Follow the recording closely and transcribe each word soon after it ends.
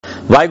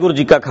ਵਾਹਿਗੁਰੂ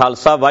जी का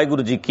खालसा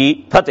वाहिगुरू जी की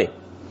फतेह।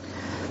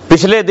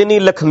 पिछले दिनी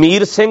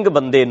लखमीर सिंह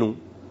बंदे नूं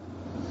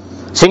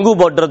ਸਿੰਘੂ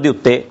ਬਾਰਡਰ ਦੇ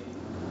ਉੱਤੇ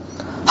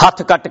हथ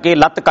कट के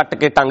लत्त कट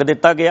के टंग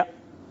दिता गया।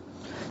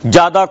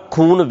 ज्यादा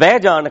खून वह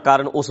जाण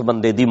कारण उस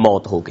बंदे की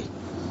मौत हो गई।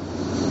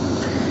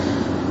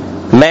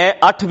 मैं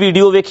 8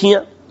 वीडियो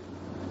वेखियां,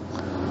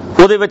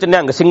 ਉਹਦੇ ਵਿੱਚ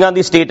ਨਿਹੰਗ ਸਿੰਘਾਂ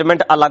ਦੀ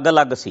ਸਟੇਟਮੈਂਟ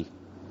ਅਲੱਗ-ਅਲੱਗ ਸੀ।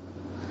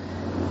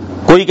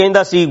 ਕੋਈ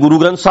ਕਹਿੰਦਾ ਸੀ ਗੁਰੂ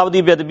ਗ੍ਰੰਥ ਸਾਹਿਬ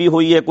ਦੀ ਬੇਅਦਬੀ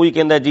ਹੋਈ ਹੈ, ਕੋਈ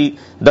ਕਹਿੰਦਾ ਜੀ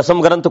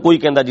ਦਸਮ ਗ੍ਰੰਥ, ਕੋਈ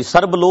ਕਹਿੰਦਾ ਜੀ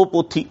ਸਰਬਲੋਹ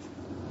ਪੋਥੀ।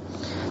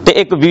 ਤੇ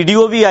ਇੱਕ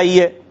ਵੀਡੀਓ ਵੀ ਆਈ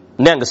ਹੈ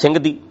ਨਿਹੰਗ ਸਿੰਘ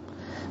ਦੀ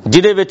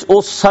ਜਿਹਦੇ ਵਿੱਚ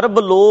ਉਹ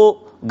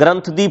ਸਰਬਲੋਹ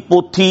ਗ੍ਰੰਥ ਦੀ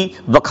ਪੋਥੀ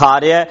ਵਿਖਾ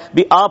ਰਿਹਾ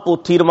ਵੀ ਆਹ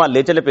ਪੋਥੀ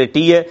ਰੁਮਾਲੇ 'ਚ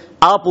ਲਪੇਟੀ ਹੈ,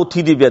 ਆਹ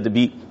ਪੋਥੀ ਦੀ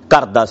ਬੇਅਦਬੀ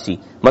ਕਰਦਾ ਸੀ।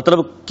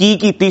 ਮਤਲਬ ਕੀ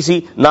ਕੀਤੀ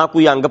ਸੀ? ਨਾ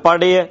ਕੋਈ ਅੰਗ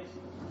ਪਾੜੇ ਹੈ,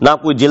 ਨਾ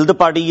ਕੋਈ ਜਿਲਦ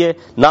ਪਾੜੀ ਹੈ,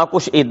 ਨਾ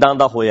ਕੁਛ ਇਦਾਂ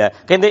ਦਾ ਹੋਇਆ।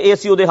 ਕਹਿੰਦੇ ਇਹ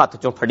ਸੀ ਉਹਦੇ ਹੱਥ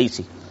 'ਚੋਂ ਫੜੀ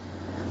ਸੀ।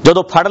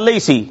 ਜਦੋਂ ਫੜ ਲਈ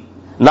ਸੀ,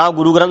 ਨਾ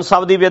ਗੁਰੂ ਗ੍ਰੰਥ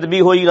ਸਾਹਿਬ ਦੀ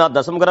ਬੇਅਦਬੀ ਹੋਈ, ਨਾ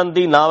ਦਸਮ ਗ੍ਰੰਥ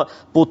ਦੀ, ਨਾ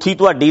ਪੋਥੀ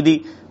ਤੁਹਾਡੀ ਦੀ।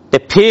 ਤੇ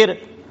ਫਿਰ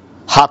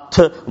ਹੱਥ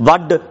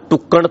ਵੱਢ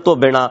ਟੁੱਕਣ ਤੋਂ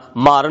ਬਿਨਾਂ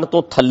ਮਾਰਨ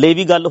ਤੋਂ ਥੱਲੇ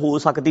ਵੀ ਗੱਲ ਹੋ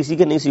ਸਕਦੀ ਸੀ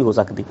ਕਿ ਨਹੀਂ ਸੀ ਹੋ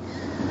ਸਕਦੀ?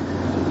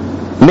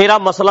 ਮੇਰਾ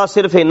ਮਸਲਾ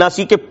ਸਿਰਫ ਇੰਨਾ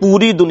ਸੀ ਕਿ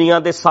ਪੂਰੀ ਦੁਨੀਆ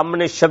ਦੇ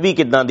ਸਾਹਮਣੇ ਛਵੀ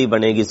ਕਿੱਦਾਂ ਦੀ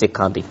ਬਣੇਗੀ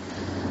ਸਿੱਖਾਂ ਦੀ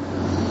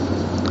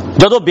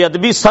ਜਦੋਂ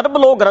ਬੇਅਦਬੀ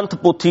ਸਰਬਲੋਹ ਗ੍ਰੰਥ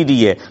ਪੋਥੀ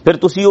ਦੀ ਹੈ। ਫਿਰ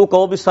ਤੁਸੀਂ ਉਹ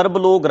ਕਹੋ ਵੀ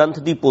ਸਰਬਲੋਹ ਗ੍ਰੰਥ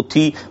ਦੀ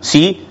ਪੋਥੀ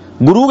ਸੀ,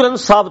 ਗੁਰੂ ਗ੍ਰੰਥ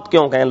ਸਾਹਿਬ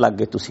ਕਿਉਂ ਕਹਿਣ ਲੱਗ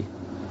ਗਏ ਤੁਸੀਂ?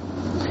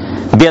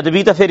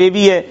 ਬੇਅਦਬੀ ਤਾਂ ਫਿਰ ਇਹ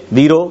ਵੀ ਹੈ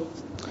ਵੀਰੋ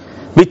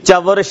ਵੀ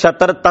ਚਵਰ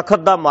ਛਤਰ ਤਖਤ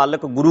ਦਾ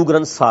ਮਾਲਕ ਗੁਰੂ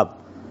ਗ੍ਰੰਥ ਸਾਹਿਬ।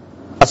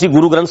 ਅਸੀਂ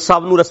ਗੁਰੂ ਗ੍ਰੰਥ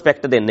ਸਾਹਿਬ ਨੂੰ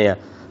ਰਿਸਪੈਕਟ ਦਿੰਦੇ ਆ,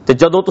 ਤੇ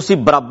ਜਦੋਂ ਤੁਸੀਂ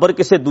ਬਰਾਬਰ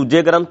ਕਿਸੇ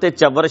ਦੂਜੇ ਗ੍ਰੰਥ ਤੇ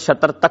ਚਵਰ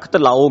ਛਤਰ ਤਖਤ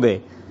ਲਾਓਗੇ,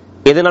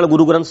 ਇਹਦੇ ਨਾਲ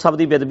ਗੁਰੂ ਗ੍ਰੰਥ ਸਾਹਿਬ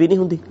ਦੀ ਬੇਅਦਬੀ ਨਹੀਂ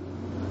ਹੁੰਦੀ?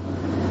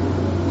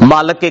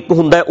 ਮਾਲਕ ਇੱਕ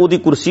ਹੁੰਦਾ, ਉਹਦੀ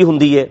ਕੁਰਸੀ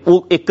ਹੁੰਦੀ ਹੈ,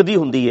 ਉਹ ਇੱਕ ਦੀ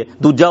ਹੁੰਦੀ ਹੈ,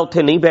 ਦੂਜਾ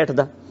ਉੱਥੇ ਨਹੀਂ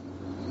ਬੈਠਦਾ,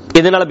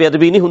 ਇਹਦੇ ਨਾਲ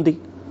ਬੇਅਦਬੀ ਨਹੀਂ ਹੁੰਦੀ?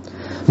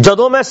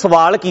 ਜਦੋਂ ਮੈਂ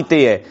ਸਵਾਲ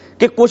ਕੀਤੇ ਹੈ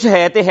ਕਿ ਕੁਝ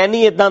ਹੈ ਤੇ ਹੈ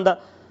ਨਹੀਂ ਇਦਾਂ ਦਾ,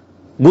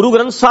 ਗੁਰੂ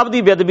ਗ੍ਰੰਥ ਸਾਹਿਬ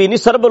ਦੀ ਬੇਅਦਬੀ ਨਹੀਂ,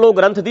 ਸਰਬਲੋਹ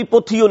ਗ੍ਰੰਥ ਦੀ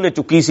ਪੋਥੀ ਉਹਨੇ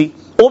ਚੁੱਕੀ ਸੀ,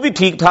 ਉਹ ਵੀ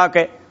ਠੀਕ ਠਾਕ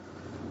ਹੈ।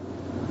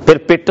 ਫਿਰ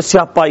ਪਿੱਟ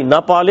ਸਿਆਪਾ ਇੰਨਾ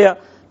ਪਾ ਲਿਆ,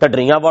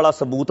 ਢੱਡਰੀਆਂ ਵਾਲਾ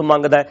ਸਬੂਤ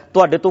ਮੰਗਦਾ ਹੈ।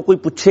 ਤੁਹਾਡੇ ਤੋਂ ਕੋਈ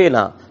ਪੁੱਛੇ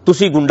ਨਾ,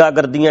 ਤੁਸੀਂ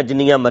ਗੁੰਡਾਗਰਦੀਆਂ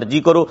ਜਿੰਨੀਆਂ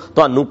ਮਰਜ਼ੀ ਕਰੋ,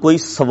 ਤੁਹਾਨੂੰ ਕੋਈ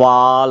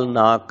ਸਵਾਲ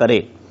ਨਾ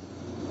ਕਰੇ।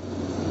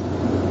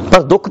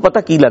 ਪਰ ਦੁੱਖ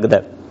ਪਤਾ ਕੀ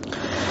ਲੱਗਦਾ,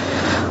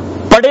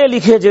 ਪੜ੍ਹੇ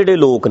ਲਿਖੇ ਜਿਹੜੇ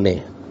ਲੋਕ ਨੇ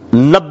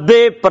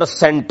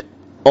 90%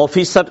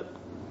 ਆਫੀਸਰ,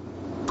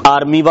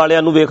 ਆਰਮੀ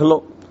ਵਾਲਿਆਂ ਨੂੰ ਵੇਖ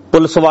ਲਓ,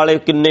 ਪੁਲਿਸ ਵਾਲੇ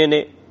ਕਿੰਨੇ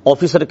ਨੇ,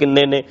 ਆਫੀਸਰ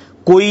ਕਿੰਨੇ ਨੇ,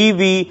 ਕੋਈ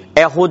ਵੀ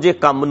ਇਹੋ ਜਿਹੇ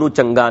ਕੰਮ ਨੂੰ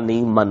ਚੰਗਾ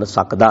ਨਹੀਂ ਮੰਨ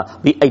ਸਕਦਾ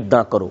ਵੀ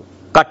ਏਦਾਂ ਕਰੋ,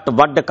 ਕੱਟ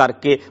ਵੱਢ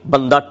ਕਰਕੇ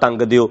ਬੰਦਾ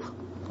ਟੰਗ ਦਿਓ।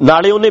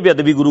 ਨਾਲੇ ਉਹਨੇ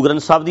ਬੇਅਦਬੀ ਗੁਰੂ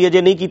ਗ੍ਰੰਥ ਸਾਹਿਬ ਦੀ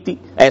ਅਜੇ ਨਹੀਂ ਕੀਤੀ,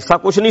 ਐਸਾ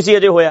ਕੁਝ ਨਹੀਂ ਸੀ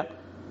ਅਜੇ ਹੋਇਆ।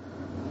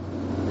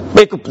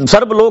 ਇੱਕ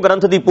ਸਰਬਲੋਹ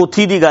ਗ੍ਰੰਥ ਦੀ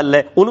ਪੋਥੀ ਦੀ ਗੱਲ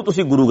ਹੈ, ਉਹਨੂੰ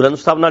ਤੁਸੀਂ ਗੁਰੂ ਗ੍ਰੰਥ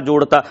ਸਾਹਿਬ ਨਾਲ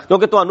ਜੋੜਤਾ,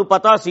 ਕਿਉਂਕਿ ਤੁਹਾਨੂੰ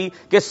ਪਤਾ ਸੀ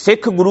ਕਿ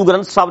ਸਿੱਖ ਗੁਰੂ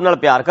ਗ੍ਰੰਥ ਸਾਹਿਬ ਨਾਲ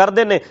ਪਿਆਰ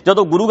ਕਰਦੇ ਨੇ।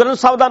 ਜਦੋਂ ਗੁਰੂ ਗ੍ਰੰਥ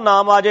ਸਾਹਿਬ ਦਾ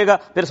ਨਾਮ ਆ ਜਾਏਗਾ,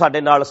 ਫਿਰ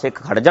ਸਾਡੇ ਨਾਲ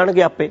ਸਿੱਖ ਖੜ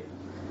ਜਾਣਗੇ, ਆਪੇ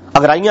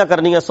ਅਗਰਾਈਆਂ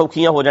ਕਰਨੀਆਂ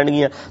ਸੌਖੀਆਂ ਹੋ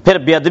ਜਾਣਗੀਆਂ। ਫਿਰ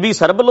ਬੇਅਦਬੀ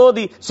ਸਰਬਲੋਹ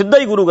ਦੀ ਸਿੱਧਾ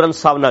ਹੀ ਗੁਰੂ ਗ੍ਰੰਥ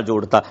ਸਾਹਿਬ ਨਾਲ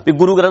ਜੋੜਤਾ ਵੀ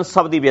ਗੁਰੂ ਗ੍ਰੰਥ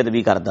ਸਾਹਿਬ ਦੀ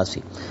ਬੇਅਦਬੀ ਕਰਦਾ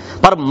ਸੀ।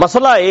 ਪਰ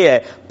ਮਸਲਾ ਇਹ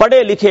ਹੈ,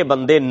 ਪੜ੍ਹੇ ਲਿਖੇ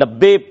ਬੰਦੇ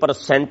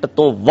 90%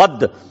 ਤੋਂ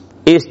ਵੱਧ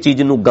ਇਸ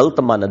ਚੀਜ਼ ਨੂੰ ਗਲਤ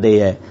ਮੰਨਦੇ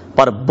ਹੈ,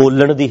 ਪਰ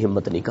ਬੋਲਣ ਦੀ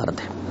ਹਿੰਮਤ ਨਹੀਂ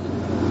ਕਰਦੇ,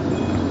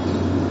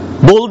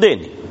 ਬੋਲਦੇ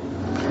ਨਹੀਂ,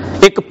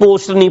 ਇੱਕ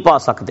ਪੋਸਟ ਨਹੀਂ ਪਾ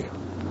ਸਕਦੇ,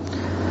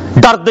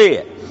 ਡਰਦੇ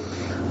ਹੈ।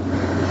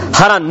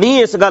 ਹੈਰਾਨੀ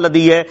ਇਸ ਗੱਲ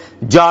ਦੀ ਹੈ,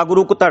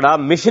 ਜਾਗਰੂਕ ਧੜਾ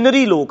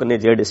ਮਿਸ਼ਨਰੀ ਲੋਕ ਨੇ,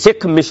 ਜਿਹੜੇ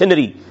ਸਿੱਖ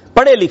ਮਿਸ਼ਨਰੀ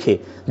ਪੜ੍ਹੇ ਲਿਖੇ,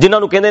 ਜਿਨ੍ਹਾਂ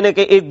ਨੂੰ ਕਹਿੰਦੇ ਨੇ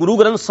ਕਿ ਇਹ ਗੁਰੂ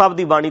ਗ੍ਰੰਥ ਸਾਹਿਬ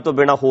ਦੀ ਬਾਣੀ ਤੋਂ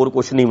ਬਿਨਾਂ ਹੋਰ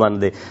ਕੁਝ ਨਹੀਂ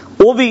ਮੰਨਦੇ,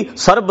 ਉਹ ਵੀ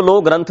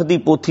ਸਰਬਲੋਹ ਗ੍ਰੰਥ ਦੀ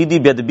ਪੋਥੀ ਦੀ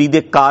ਬੇਅਦਬੀ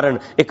ਦੇ ਕਾਰਨ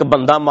ਇੱਕ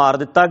ਬੰਦਾ ਮਾਰ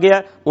ਦਿੱਤਾ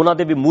ਗਿਆ, ਉਹਨਾਂ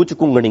ਦੇ ਵੀ ਮੂੰਹ 'ਚ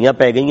ਘੁੰਗਣੀਆਂ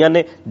ਪੈ ਗਈਆਂ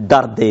ਨੇ,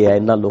 ਡਰਦੇ ਆ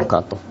ਇਹਨਾਂ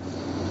ਲੋਕਾਂ ਤੋਂ।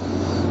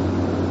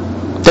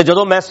 ਤੇ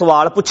ਜਦੋਂ ਮੈਂ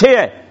ਸਵਾਲ ਪੁੱਛੇ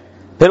ਹੈ,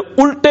 ਫਿਰ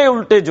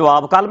ਉਲਟੇ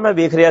ਜਵਾਬ। ਕੱਲ ਮੈਂ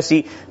ਵੇਖ ਰਿਹਾ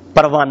ਸੀ,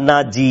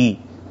 ਪਰਵਾਨਾ ਜੀ,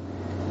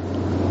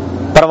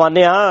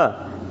 ਪਰਵਾਨਿਆ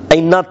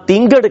ਇੰਨਾ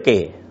ਤਿੰਗੜ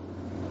ਕੇ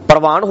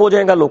ਪ੍ਰਵਾਨ ਹੋ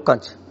ਜਾਏਗਾ ਲੋਕਾਂ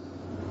 'ਚ,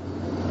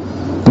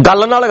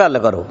 ਗੱਲ ਨਾਲ ਗੱਲ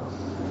ਕਰੋ।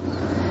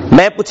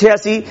 ਮੈਂ ਪੁੱਛਿਆ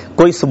ਸੀ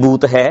ਕੋਈ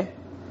ਸਬੂਤ ਹੈ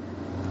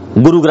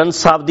ਗੁਰੂ ਗ੍ਰੰਥ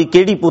ਸਾਹਿਬ ਦੀ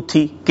ਕਿਹੜੀ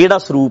ਪੋਥੀ, ਕਿਹੜਾ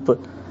ਸਰੂਪ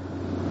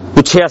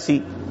ਪੁੱਛਿਆ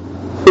ਸੀ?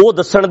 ਉਹ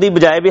ਦੱਸਣ ਦੀ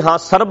ਬਜਾਏ ਵੀ ਹਾਂ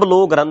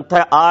ਸਰਬਲੋਹ ਗ੍ਰੰਥ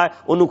ਹੈ, ਆ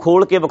ਉਹਨੂੰ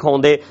ਖੋਲ ਕੇ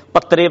ਵਿਖਾਉਂਦੇ,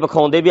 ਪੱਤਰੇ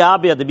ਵਿਖਾਉਂਦੇ ਵੀ ਆਹ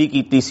ਬੇਅਦਬੀ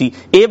ਕੀਤੀ ਸੀ,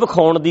 ਇਹ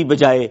ਵਿਖਾਉਣ ਦੀ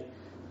ਬਜਾਏ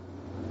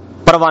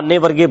ਪਰਵਾਨੇ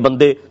ਵਰਗੇ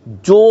ਬੰਦੇ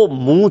ਜੋ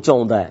ਮੂੰਹ ਚ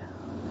ਆਉਂਦਾ ਹੈ,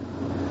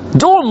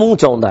 ਜੋ ਮੂੰਹ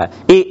ਚ ਆਉਂਦਾ ਹੈ,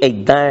 ਇਹ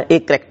ਏਦਾਂ ਹੈ, ਇਹ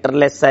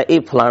ਕਰੈਕਟਰਲੈਸ ਹੈ,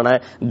 ਇਹ ਫਲਾਣਾ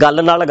ਹੈ,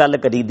 ਗੱਲ ਨਾਲ ਗੱਲ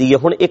ਕਰੀਦੀ ਹੈ।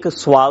 ਹੁਣ ਇੱਕ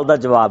ਸਵਾਲ ਦਾ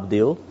ਜਵਾਬ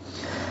ਦਿਓ,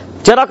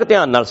 ਜਰਾ ਕੁ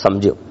ਧਿਆਨ ਨਾਲ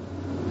ਸਮਝਿਓ।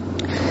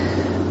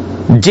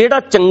 ਜਿਹੜਾ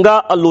ਚੰਗਾ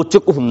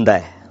ਆਲੋਚਕ ਹੁੰਦਾ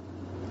ਹੈ,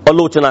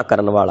 ਆਲੋਚਨਾ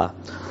ਕਰਨ ਵਾਲਾ,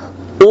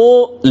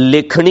 ਉਹ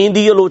ਲੇਖਣੀ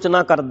ਦੀ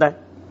ਆਲੋਚਨਾ ਕਰਦਾ ਹੈ,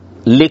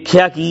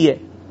 ਲਿਖਿਆ ਕੀ ਹੈ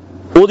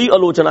ਉਹਦੀ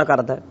ਆਲੋਚਨਾ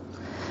ਕਰਦਾ ਹੈ।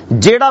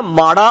 ਜਿਹੜਾ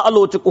ਮਾੜਾ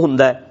ਆਲੋਚਕ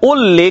ਹੁੰਦਾ ਹੈ, ਉਹ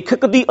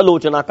ਲੇਖਕ ਦੀ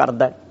ਆਲੋਚਨਾ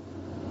ਕਰਦਾ ਹੈ।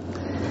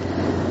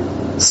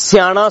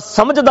 ਸਿਆਣਾ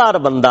ਸਮਝਦਾਰ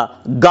ਬੰਦਾ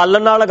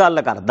ਗੱਲ ਨਾਲ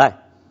ਗੱਲ ਕਰਦਾ ਹੈ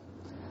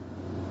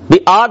ਵੀ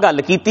ਆਹ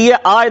ਗੱਲ ਕੀਤੀ ਹੈ,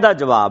 ਆਹ ਇਹਦਾ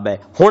ਜਵਾਬ ਹੈ।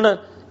 ਹੁਣ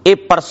ਇਹ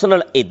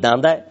ਪਰਸਨਲ ਇਦਾਂ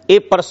ਦਾ ਹੈ, ਇਹ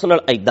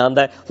ਪਰਸਨਲ ਇਦਾਂ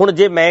ਦਾ ਹੈ। ਹੁਣ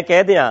ਜੇ ਮੈਂ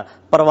ਕਹਿ ਦਿਆਂ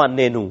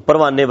ਪਰਵਾਨੇ ਨੂੰ,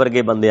 ਪਰਵਾਨੇ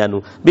ਵਰਗੇ ਬੰਦਿਆਂ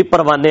ਨੂੰ ਵੀ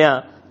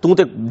ਪਰਵਾਨਿਆ ਤੂੰ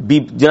ਤੇ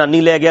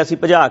ਜਨਾਨੀ ਲੈ ਗਿਆ ਸੀ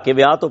ਭਜਾ ਕੇ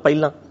ਵਿਆਹ ਤੋਂ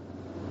ਪਹਿਲਾਂ,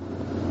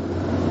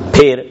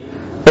 ਫੇਰ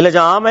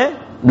ਇਲਜ਼ਾਮ ਹੈ,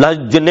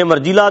 ਜਿੰਨੇ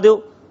ਮਰਜ਼ੀ ਲਾ ਦਿਓ,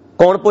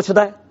 ਕੌਣ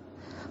ਪੁੱਛਦਾ ਹੈ?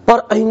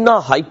 ਪਰ ਇੰਨਾ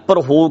ਹਾਈਪਰ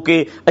ਹੋ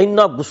ਕੇ,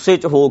 ਇੰਨਾ ਗੁੱਸੇ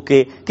 'ਚ ਹੋ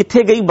ਕੇ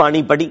ਕਿੱਥੇ ਗਈ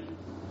ਬਾਣੀ ਪੜ੍ਹੀ?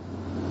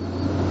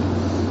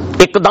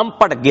 ਇੱਕਦਮ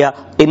ਭੜਕ ਗਿਆ,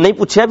 ਇੰਨਾ ਹੀ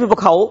ਪੁੱਛਿਆ ਵੀ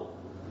ਵਿਖਾਓ।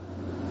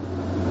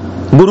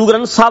 ਗੁਰੂ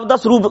ਗ੍ਰੰਥ ਸਾਹਿਬ ਦਾ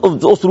ਸਰੂਪ,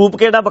 ਉਹ ਸਰੂਪ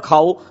ਕਿਹੜਾ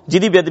ਵਿਖਾਓ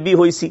ਜਿਹਦੀ ਬੇਅਦਬੀ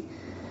ਹੋਈ ਸੀ।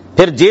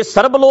 ਫਿਰ ਜੇ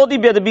ਸਰਬਲੋਹ ਦੀ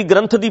ਬੇਅਦਬੀ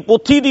ਗ੍ਰੰਥ ਦੀ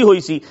ਪੋਥੀ ਦੀ ਹੋਈ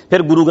ਸੀ,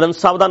 ਫਿਰ ਗੁਰੂ ਗ੍ਰੰਥ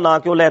ਸਾਹਿਬ ਦਾ ਨਾਂ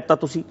ਕਿਉਂ ਲੈਤਾ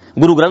ਤੁਸੀਂ?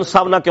 ਗੁਰੂ ਗ੍ਰੰਥ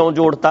ਸਾਹਿਬ ਨਾਲ ਕਿਉਂ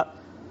ਜੋੜਤਾ?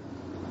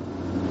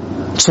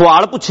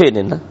 ਸਵਾਲ ਪੁੱਛੇ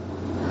ਨੇ ਨਾ।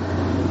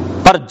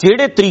 ਪਰ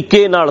ਜਿਹੜੇ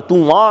ਤਰੀਕੇ ਨਾਲ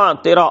ਤੂੰ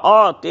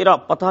ਤੇਰਾ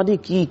ਪਤਾ ਨਹੀਂ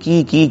ਕੀ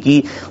ਕੀ ਕੀ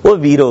ਕੀ, ਉਹ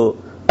ਵੀਰੋ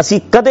ਅਸੀਂ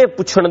ਕਦੇ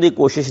ਪੁੱਛਣ ਦੀ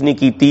ਕੋਸ਼ਿਸ਼ ਨਹੀਂ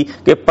ਕੀਤੀ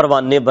ਕਿ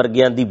ਪਰਵਾਨੇ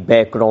ਵਰਗਿਆਂ ਦੀ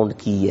ਬੈਕਗ੍ਰਾਉਂਡ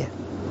ਕੀ ਹੈ,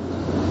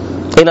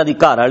 ਇਹਨਾਂ ਦੀ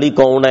ਘਰ ਵਾਲੀ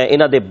ਕੌਣ ਹੈ,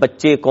 ਇਹਨਾਂ ਦੇ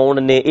ਬੱਚੇ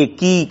ਕੌਣ ਨੇ, ਇਹ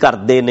ਕੀ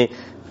ਕਰਦੇ ਨੇ।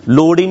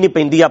 ਲੋੜ ਹੀ ਨਹੀਂ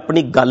ਪੈਂਦੀ,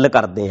 ਆਪਣੀ ਗੱਲ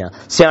ਕਰਦੇ ਆ।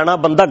 ਸਿਆਣਾ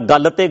ਬੰਦਾ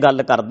ਗੱਲ ਤੇ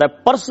ਗੱਲ ਕਰਦਾ।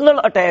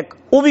 ਪਰਸਨਲ ਅਟੈਕ,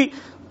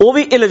 ਉਹ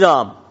ਵੀ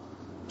ਇਲਜ਼ਾਮ,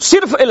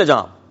 ਸਿਰਫ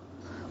ਇਲਜ਼ਾਮ,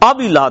 ਆ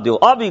ਵੀ ਲਾ ਦਿਓ,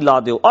 ਆ ਵੀ ਲਾ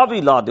ਦਿਓ, ਆ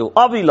ਵੀ ਲਾ ਦਿਓ,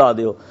 ਆ ਵੀ ਲਾ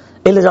ਦਿਓ।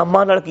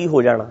 ਇਲਜ਼ਾਮਾਂ ਨਾਲ ਕੀ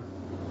ਹੋ ਜਾਣਾ?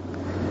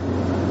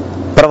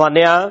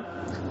 ਪਰਵਾਨਿਆ,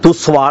 ਤੂੰ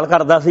ਸਵਾਲ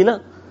ਕਰਦਾ ਸੀ ਨਾ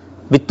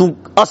ਵੀ ਤੂੰ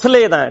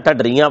ਅਸਲੇ ਦਾ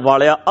ਢੱਡਰੀਆਂ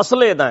ਵਾਲਿਆ,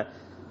 ਅਸਲੇ ਦਾ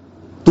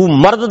ਤੂੰ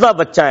ਮਰਦ ਦਾ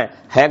ਬੱਚਾ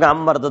ਹੈਗਾ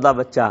ਮਰਦ ਦਾ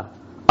ਬੱਚਾ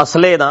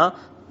ਅਸਲੇ ਦਾ,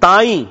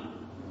 ਤਾਂ ਹੀ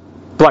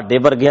ਤੁਹਾਡੇ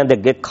ਵਰਗਿਆਂ ਦੇ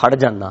ਅੱਗੇ ਖੜ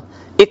ਜਾਣਾ।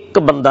 ਇੱਕ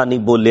ਬੰਦਾ ਨਹੀਂ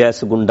ਬੋਲਿਆ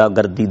ਇਸ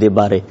ਗੁੰਡਾਗਰਦੀ ਦੇ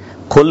ਬਾਰੇ,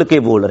 ਖੁੱਲ ਕੇ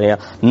ਬੋਲ ਰਿਹਾ।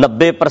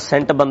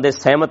 90% ਬੰਦੇ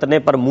ਸਹਿਮਤ ਨੇ,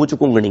 ਪਰ ਮੂੰਹ ਚ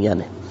ਘੁੰਗਣੀਆਂ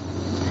ਨੇ।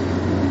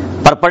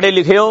 ਪਰ ਪੜ੍ਹੇ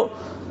ਲਿਖਿਓ,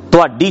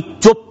 ਤੁਹਾਡੀ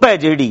ਚੁੱਪ ਹੈ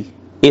ਜਿਹੜੀ,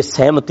 ਇਹ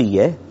ਸਹਿਮਤੀ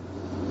ਹੈ।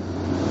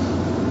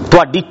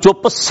 ਤੁਹਾਡੀ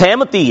ਚੁੱਪ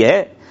ਸਹਿਮਤੀ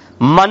ਹੈ।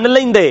 ਮੰਨ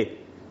ਲੈਂਦੇ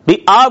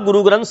ਵੀ ਆਹ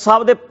ਗੁਰੂ ਗ੍ਰੰਥ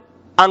ਸਾਹਿਬ ਦੇ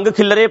ਅੰਗ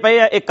ਖਿਲਰੇ ਪਏ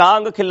ਆ, ਇੱਕ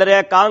ਅੰਗ ਖਿਲ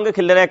ਰਿਹਾ, ਕਾਂਗ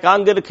ਖਿਲ ਰਿਹਾ,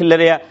 ਕਾਂਗ ਖਿਲ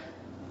ਰਿਹਾ,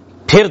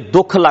 ਫਿਰ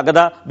ਦੁੱਖ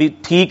ਲੱਗਦਾ ਵੀ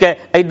ਠੀਕ ਹੈ,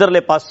 ਇਧਰਲੇ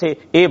ਪਾਸੇ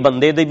ਇਹ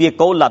ਬੰਦੇ ਦੇ ਵੀ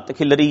ਇੱਕ ਉਹ ਲੱਤ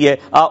ਖਿਲ ਰਹੀ ਹੈ,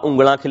 ਆਹ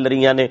ਉਂਗਲਾਂ ਖਿਲ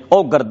ਰਹੀਆਂ ਨੇ,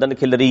 ਉਹ ਗਰਦਨ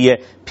ਖਿਲ ਰਹੀ ਹੈ,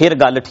 ਫਿਰ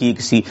ਗੱਲ ਠੀਕ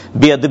ਸੀ।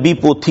 ਬੇਅਦਬੀ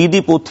ਪੋਥੀ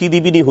ਦੀ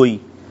ਵੀ ਨਹੀਂ ਹੋਈ।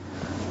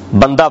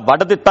 ਬੰਦਾ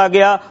ਵੱਢ ਦਿੱਤਾ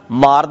ਗਿਆ,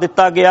 ਮਾਰ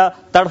ਦਿੱਤਾ ਗਿਆ,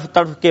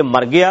 ਤੜਫ ਕੇ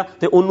ਮਰ ਗਿਆ,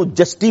 ਤੇ ਉਹਨੂੰ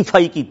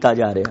ਜਸਟੀਫਾਈ ਕੀਤਾ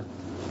ਜਾ ਰਿਹਾ,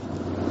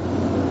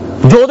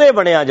 ਯੋਧੇ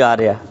ਬਣਿਆ ਜਾ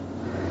ਰਿਹਾ,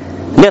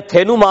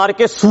 ਨਿਹੱਥੇ ਨੂੰ ਮਾਰ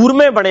ਕੇ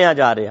ਸੂਰਮੇ ਬਣਿਆ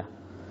ਜਾ ਰਿਹਾ।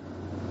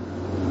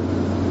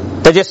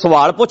 ਤੇ ਜੇ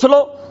ਸਵਾਲ ਪੁੱਛ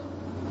ਲੋ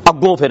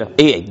ਅੱਗੋਂ, ਫਿਰ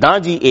ਇਹ ਏਦਾਂ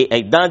ਜੀ, ਇਹ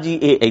ਏਦਾਂ ਜੀ,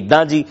 ਇਹ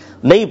ਏਦਾਂ ਜੀ।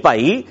 ਨਹੀਂ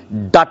ਭਾਈ,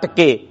 ਡਟ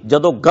ਕੇ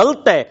ਜਦੋਂ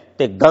ਗਲਤ ਹੈ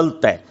ਤੇ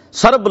ਗਲਤ ਹੈ।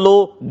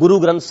 ਸਰਬਲੋ ਗੁਰੂ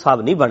ਗ੍ਰੰਥ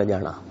ਸਾਹਿਬ ਨਹੀਂ ਬਣ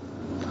ਜਾਣਾ।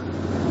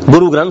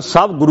 ਗੁਰੂ ਗ੍ਰੰਥ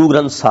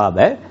ਸਾਹਿਬ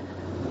ਹੈ।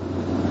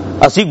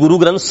 ਅਸੀਂ ਗੁਰੂ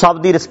ਗ੍ਰੰਥ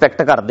ਸਾਹਿਬ ਦੀ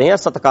ਰਿਸਪੈਕਟ ਕਰਦੇ ਹਾਂ,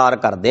 ਸਤਿਕਾਰ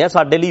ਕਰਦੇ ਹਾਂ,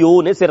 ਸਾਡੇ ਲਈ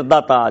ਉਹ ਨੇ ਸਿਰ ਦਾ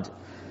ਤਾਜ।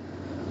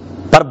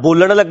 ਪਰ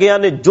ਬੋਲਣ ਲੱਗਿਆਂ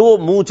ਨੇ ਜੋ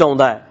ਮੂੰਹ ਚ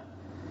ਆਉਂਦਾ ਹੈ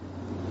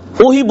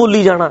ਉਹੀ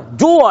ਬੋਲੀ ਜਾਣਾ,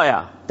 ਜੋ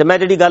ਆਇਆ। ਤੇ ਮੈਂ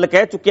ਜਿਹੜੀ ਗੱਲ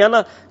ਕਹਿ ਚੁੱਕਿਆ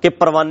ਨਾ ਕਿ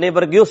ਪਰਵਾਨੇ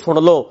ਵਰਗਿਓ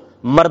ਸੁਣ ਲਓ,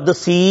 ਮਰਦ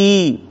ਸੀ,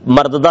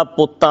 ਮਰਦ ਦਾ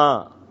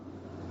ਪੋਤਾ,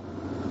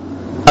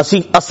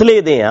 ਅਸੀਂ ਅਸਲੇ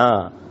ਦੇ ਆ,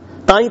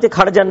 ਤਾਂ ਹੀ ਤੇ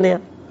ਖੜ ਜਾਂਦੇ ਆ।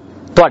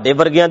 ਤੁਹਾਡੇ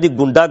ਵਰਗਿਆਂ ਦੀ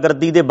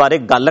ਗੁੰਡਾਗਰਦੀ ਦੇ ਬਾਰੇ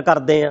ਗੱਲ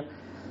ਕਰਦੇ ਆ।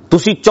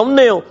 ਤੁਸੀਂ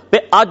ਚਾਹੁੰਦੇ ਹੋ ਕਿ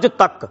ਅੱਜ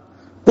ਤੱਕ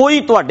ਕੋਈ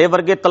ਤੁਹਾਡੇ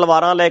ਵਰਗੇ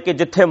ਤਲਵਾਰਾਂ ਲੈ ਕੇ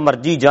ਜਿੱਥੇ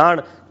ਮਰਜੀ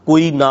ਜਾਣ,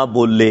 ਕੋਈ ਨਾ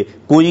ਬੋਲੇ,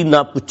 ਕੋਈ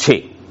ਨਾ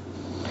ਪੁੱਛੇ,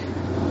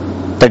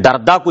 ਤੇ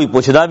ਡਰਦਾ ਕੋਈ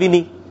ਪੁੱਛਦਾ ਵੀ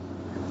ਨਹੀਂ।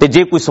 ਤੇ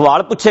ਜੇ ਕੋਈ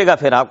ਸਵਾਲ ਪੁੱਛੇਗਾ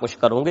ਫਿਰ ਆ ਕੁਛ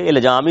ਕਰੋਗੇ,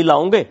 ਇਲਜ਼ਾਮ ਹੀ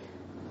ਲਾਓਗੇ।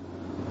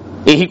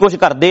 ਇਹੀ ਕੁਛ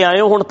ਕਰਦੇ ਆਏ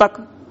ਹੋ ਹੁਣ ਤੱਕ।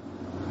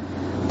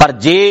 ਪਰ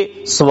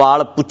ਜੇ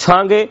ਸਵਾਲ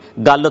ਪੁੱਛਾਂਗੇ,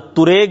 ਗੱਲ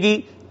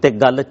ਤੁਰੇਗੀ ਤੇ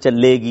ਗੱਲ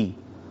ਚੱਲੇਗੀ,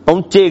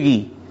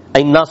 ਪਹੁੰਚੇਗੀ।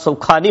 ਇੰਨਾ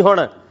ਸੌਖਾ ਨਹੀਂ।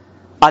 ਹੁਣ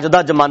ਅੱਜ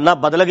ਦਾ ਜ਼ਮਾਨਾ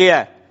ਬਦਲ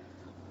ਗਿਆ।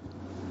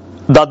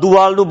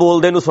 ਦਾਦੂਵਾਲ ਨੂੰ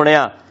ਬੋਲਦੇ ਨੂੰ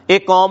ਸੁਣਿਆ, ਇਹ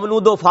ਕੌਮ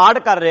ਨੂੰ ਦੋਫਾੜ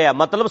ਕਰ ਰਿਹਾ,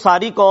 ਮਤਲਬ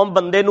ਸਾਰੀ ਕੌਮ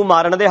ਬੰਦੇ ਨੂੰ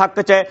ਮਾਰਨ ਦੇ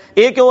ਹੱਕ 'ਚ ਹੈ।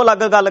 ਇਹ ਕਿਉਂ ਅਲੱਗ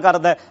ਗੱਲ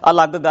ਕਰਦਾ?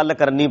 ਅਲੱਗ ਗੱਲ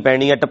ਕਰਨੀ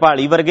ਪੈਣੀ ਹੈ।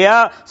 ਢਪਾਲੀ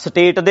ਵਰਗਿਆ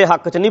ਸਟੇਟ ਦੇ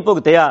ਹੱਕ 'ਚ ਨਹੀਂ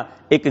ਭੁਗਤਿਆ,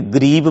 ਇੱਕ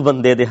ਗਰੀਬ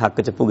ਬੰਦੇ ਦੇ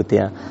ਹੱਕ 'ਚ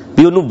ਭੁਗਤਿਆ,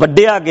 ਵੀ ਉਹਨੂੰ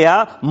ਵੱਢਿਆ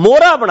ਗਿਆ,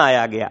 ਮੋਹਰਾ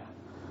ਬਣਾਇਆ ਗਿਆ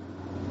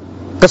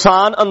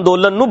ਕਿਸਾਨ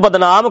ਅੰਦੋਲਨ ਨੂੰ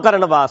ਬਦਨਾਮ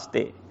ਕਰਨ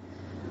ਵਾਸਤੇ।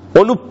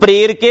 ਉਹਨੂੰ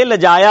ਪ੍ਰੇਰ ਕੇ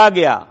ਲਿਜਾਇਆ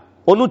ਗਿਆ,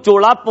 ਉਹਨੂੰ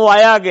ਚੋਲਾ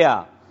ਪਵਾਇਆ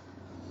ਗਿਆ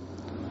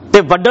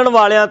ਤੇ ਵੱਢਣ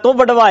ਵਾਲਿਆਂ ਤੋਂ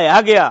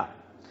ਵਢਵਾਇਆ ਗਿਆ।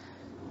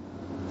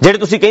 ਜਿਹੜੇ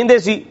ਤੁਸੀਂ ਕਹਿੰਦੇ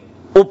ਸੀ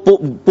ਉਹ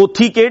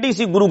ਪੋਥੀ ਕਿਹੜੀ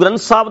ਸੀ? ਗੁਰੂ ਗ੍ਰੰਥ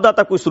ਸਾਹਿਬ ਦਾ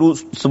ਤਾਂ ਕੋਈ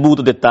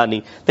ਸਬੂਤ ਦਿੱਤਾ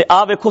ਨਹੀਂ। ਤੇ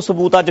ਆਹ ਵੇਖੋ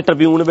ਸਬੂਤ, ਅੱਜ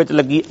ਟ੍ਰਿਬਿਊਨ ਵਿੱਚ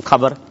ਲੱਗੀ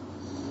ਖਬਰ,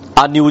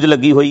 ਆਹ ਨਿਊਜ਼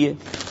ਲੱਗੀ ਹੋਈ ਹੈ,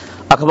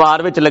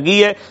 ਅਖਬਾਰ ਵਿੱਚ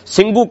ਲੱਗੀ ਹੈ।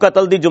 ਸਿੰਘੂ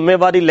ਕਤਲ ਦੀ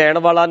ਜ਼ਿੰਮੇਵਾਰੀ ਲੈਣ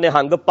ਵਾਲਾ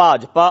ਨਿਹੰਗ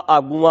ਭਾਜਪਾ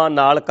ਆਗੂਆਂ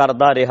ਨਾਲ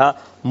ਕਰਦਾ ਰਿਹਾ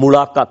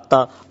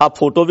ਮੁਲਾਕਾਤਾਂ। ਆਹ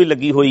ਫੋਟੋ ਵੀ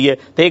ਲੱਗੀ ਹੋਈ ਹੈ।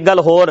 ਤੇ ਇੱਕ ਗੱਲ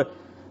ਹੋਰ,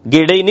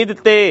 ਗੇੜੇ ਹੀ ਨਹੀਂ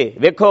ਦਿੱਤੇ।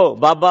 ਵੇਖੋ,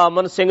 ਬਾਬਾ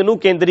ਅਮਨ ਸਿੰਘ ਨੂੰ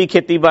ਕੇਂਦਰੀ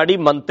ਖੇਤੀਬਾੜੀ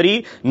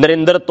ਮੰਤਰੀ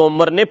ਨਰਿੰਦਰ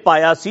ਤੋਮਰ ਨੇ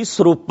ਪਾਇਆ ਸੀ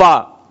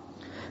ਸਰੂਪਾ।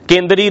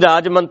 ਕੇਂਦਰੀ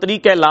ਰਾਜ ਮੰਤਰੀ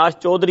ਕੈਲਾਸ਼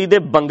ਚੌਧਰੀ ਦੇ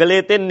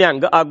ਬੰਗਲੇ ਤੇ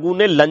ਨਿਹੰਗ ਆਗੂ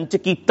ਨੇ ਲੰਚ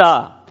ਕੀਤਾ।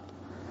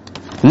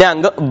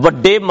 ਨਿਹੰਗ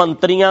ਵੱਡੇ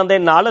ਮੰਤਰੀਆਂ ਦੇ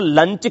ਨਾਲ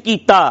ਲੰਚ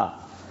ਕੀਤਾ।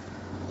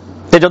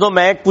 ਤੇ ਜਦੋਂ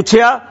ਮੈਂ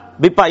ਪੁੱਛਿਆ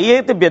ਵੀ ਭਾਈ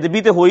ਇਹ ਤੇ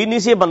ਬੇਅਦਬੀ ਤੇ ਹੋਈ ਨਹੀਂ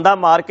ਸੀ, ਇਹ ਬੰਦਾ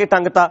ਮਾਰ ਕੇ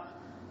ਟੰਗਤਾ,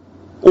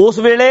 ਉਸ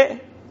ਵੇਲੇ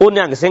ਉਹ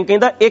ਨਿਹੰਗ ਸਿੰਘ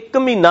ਕਹਿੰਦਾ 1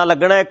 ਮਹੀਨਾ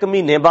ਲੱਗਣਾ, 1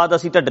 ਮਹੀਨੇ ਬਾਅਦ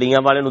ਅਸੀਂ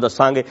ਢੱਡਰੀਆਂ ਵਾਲੇ ਨੂੰ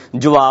ਦੱਸਾਂਗੇ,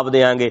 ਜਵਾਬ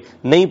ਦੇਾਂਗੇ।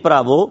 ਨਹੀਂ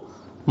ਭਰਾਵੋ,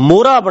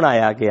 ਮੋਹਰਾ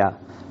ਬਣਾਇਆ ਗਿਆ,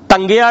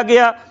 ਟੰਗਿਆ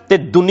ਗਿਆ, ਤੇ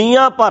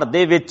ਦੁਨੀਆ ਭਰ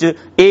ਦੇ ਵਿੱਚ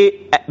ਇਹ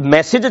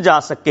ਮੈਸੇਜ ਜਾ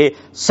ਸਕੇ,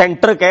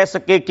 ਸੈਂਟਰ ਕਹਿ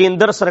ਸਕੇ,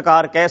 ਕੇਂਦਰ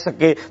ਸਰਕਾਰ ਕਹਿ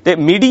ਸਕੇ, ਤੇ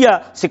ਮੀਡੀਆ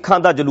ਸਿੱਖਾਂ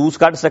ਦਾ ਜਲੂਸ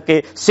ਕੱਢ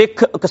ਸਕੇ,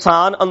 ਸਿੱਖ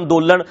ਕਿਸਾਨ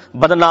ਅੰਦੋਲਨ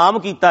ਬਦਨਾਮ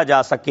ਕੀਤਾ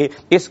ਜਾ ਸਕੇ।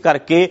 ਇਸ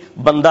ਕਰਕੇ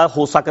ਬੰਦਾ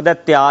ਹੋ ਸਕਦਾ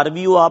ਤਿਆਰ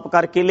ਵੀ ਉਹ ਆਪ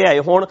ਕਰਕੇ ਲਿਆਏ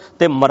ਹੋਣ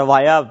ਤੇ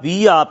ਮਰਵਾਇਆ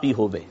ਵੀ ਆਪ ਹੀ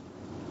ਹੋਵੇ।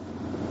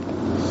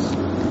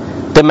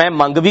 ਤੇ ਮੈਂ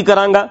ਮੰਗ ਵੀ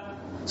ਕਰਾਂਗਾ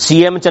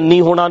ਸੀਐਮ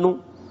ਚੰਨੀ ਹੋਣਾ ਨੂੰ,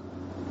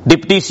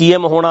 ਡਿਪਟੀ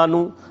ਸੀਐਮ ਹੋਣਾ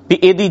ਨੂੰ, ਵੀ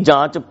ਇਹਦੀ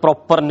ਜਾਂਚ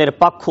ਪ੍ਰੋਪਰ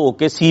ਨਿਰਪੱਖ ਹੋ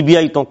ਕੇ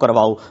ਸੀਬੀਆਈ ਤੋਂ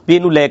ਕਰਵਾਓ ਵੀ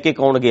ਇਹਨੂੰ ਲੈ ਕੇ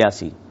ਕੌਣ ਗਿਆ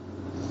ਸੀ।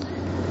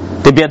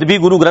 ਤੇ ਬੇਅਦਬੀ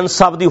ਗੁਰੂ ਗ੍ਰੰਥ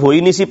ਸਾਹਿਬ ਦੀ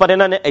ਹੋਈ ਨਹੀਂ ਸੀ, ਪਰ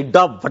ਇਹਨਾਂ ਨੇ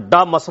ਐਡਾ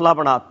ਵੱਡਾ ਮਸਲਾ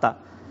ਬਣਾ ਦਿੱਤਾ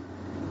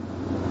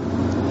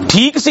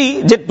ਠੀਕ ਸੀ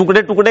ਜੇ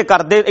ਟੁਕੜੇ ਟੁਕੜੇ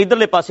ਕਰਦੇ,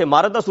 ਇਧਰਲੇ ਪਾਸੇ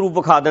ਮਹਾਰਾਜ ਦਾ ਸਰੂਪ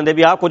ਵਿਖਾ ਦਿੰਦੇ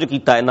ਵੀ ਆਹ ਕੁਝ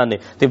ਕੀਤਾ ਇਹਨਾਂ ਨੇ,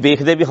 ਤੇ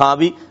ਵੇਖਦੇ ਵੀ ਹਾਂ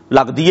ਵੀ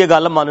ਲੱਗਦੀ ਹੈ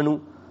ਗੱਲ ਮਨ ਨੂੰ।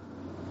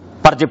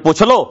 ਪਰ ਜੇ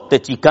ਪੁੱਛ ਲਓ ਤੇ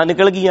ਚੀਕਾਂ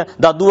ਨਿਕਲ ਗਈਆਂ।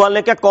 ਦਾਦੂਵਾਲ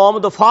ਨੇ ਕਿਹਾ ਕੌਮ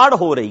ਦਫਾੜ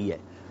ਹੋ ਰਹੀ ਹੈ,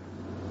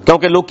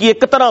 ਕਿਉਂਕਿ ਲੋਕੀ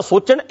ਇੱਕ ਤਰ੍ਹਾਂ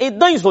ਸੋਚਣ,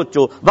 ਏਦਾਂ ਹੀ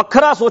ਸੋਚੋ,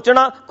 ਵੱਖਰਾ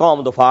ਸੋਚਣਾ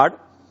ਕੌਮ ਦਫਾੜ।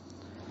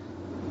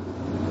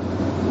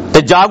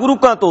 ਤੇ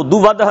ਜਾਗਰੂਕਾਂ ਤੋਂ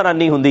ਉਦੋਂ ਵੱਧ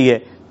ਹੈਰਾਨੀ ਹੁੰਦੀ ਹੈ,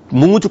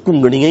 ਮੂੰਹ ਚ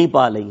ਘੁੰਗਣੀਆਂ ਹੀ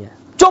ਪਾ ਲਈਆਂ,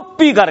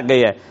 ਚੁੱਪ ਹੀ ਕਰ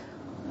ਗਏ ਐ।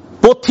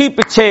 ਪੋਥੀ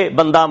ਪਿੱਛੇ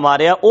ਬੰਦਾ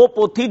ਮਾਰਿਆ, ਉਹ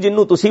ਪੋਥੀ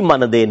ਜਿਹਨੂੰ ਤੁਸੀਂ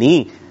ਮੰਨਦੇ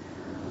ਨਹੀਂ।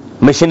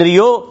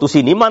 ਮਿਸ਼ਨਰੀਓ,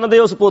 ਤੁਸੀਂ ਨਹੀਂ ਮੰਨਦੇ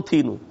ਉਸ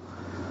ਪੋਥੀ ਨੂੰ,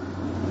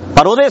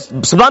 ਪਰ ਉਹਦੇ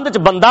ਸੰਬੰਧ ਚ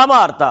ਬੰਦਾ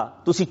ਮਾਰਤਾ,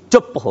 ਤੁਸੀਂ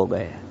ਚੁੱਪ ਹੋ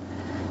ਗਏ।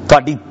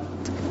 ਤੁਹਾਡੀ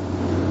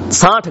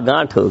ਸਾਂਠ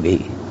ਗਾਂਠ ਹੋ ਗਈ,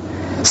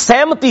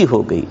 ਸਹਿਮਤੀ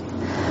ਹੋ ਗਈ।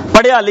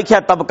 ਪੜ੍ਹਿਆ ਲਿਖਿਆ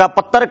ਤਬਕਾ,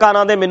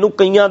 ਪੱਤਰਕਾਰਾਂ ਦੇ ਮੈਨੂੰ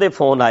ਕਈਆਂ ਦੇ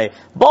ਫੋਨ ਆਏ,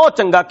 ਬਹੁਤ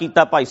ਚੰਗਾ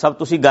ਕੀਤਾ ਭਾਈ ਸਾਹਿਬ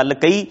ਤੁਸੀਂ ਗੱਲ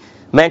ਕਹੀ।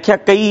 ਮੈਂ ਕਿਹਾ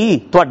ਕਈ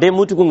ਤੁਹਾਡੇ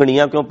ਮੂੰਹ ਚ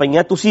ਘੁੰਗਣੀਆਂ ਕਿਉਂ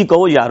ਪਈਆਂ, ਤੁਸੀਂ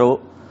ਕਹੋ ਯਾਰੋ,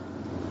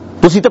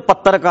 ਤੁਸੀਂ ਤਾਂ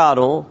ਪੱਤਰਕਾਰ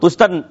ਹੋ, ਤੁਸੀਂ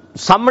ਤਾਂ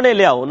ਸਾਹਮਣੇ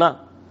ਲਿਆਓ ਨਾ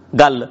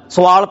ਗੱਲ,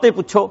 ਸਵਾਲ ਤੇ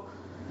ਪੁੱਛੋ।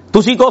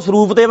 ਤੁਸੀਂ ਕਹੋ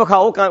ਸਰੂਪ ਤੇ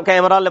ਵਿਖਾਓ,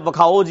 ਕੈਮਰਾ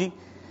ਵਿਖਾਓ ਜੀ।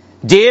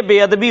 ਜੇ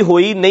ਬੇਅਦਬੀ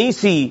ਹੋਈ ਨਹੀਂ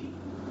ਸੀ,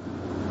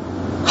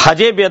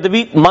 ਹਜੇ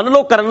ਬੇਅਦਬੀ ਮੰਨ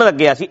ਲਓ ਕਰਨ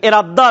ਲੱਗਿਆ ਸੀ,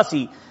 ਇਰਾਦਾ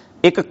ਸੀ।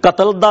 ਇੱਕ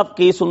ਕਤਲ ਦਾ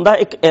ਕੇਸ ਹੁੰਦਾ,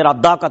 ਇੱਕ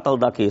ਇਰਾਦਾ ਕਤਲ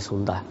ਦਾ ਕੇਸ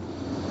ਹੁੰਦਾ।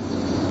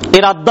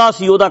 ਇਰਾਦਾ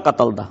ਸੀ ਉਹਦਾ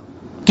ਕਤਲ ਦਾ,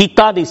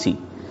 ਕੀਤਾ ਨਹੀਂ ਸੀ,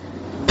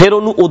 ਫਿਰ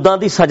ਉਹਨੂੰ ਉਦਾਂ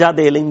ਦੀ ਸਜ਼ਾ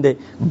ਦੇ ਲੈਂਦੇ,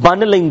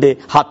 ਬੰਨ ਲੈਂਦੇ,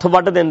 ਹੱਥ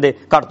ਵੱਢ ਦਿੰਦੇ,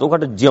 ਘੱਟ ਤੋਂ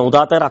ਘੱਟ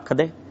ਜਿਉਂਦਾ ਤੇ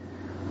ਰੱਖਦੇ,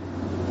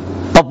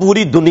 ਤਾਂ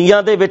ਪੂਰੀ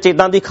ਦੁਨੀਆ ਦੇ ਵਿੱਚ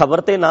ਇਦਾਂ ਦੀ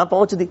ਖਬਰ ਤੇ ਨਾ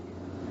ਪਹੁੰਚਦੀ,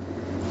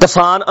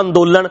 ਕਿਸਾਨ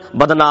ਅੰਦੋਲਨ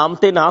ਬਦਨਾਮ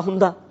ਤੇ ਨਾ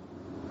ਹੁੰਦਾ।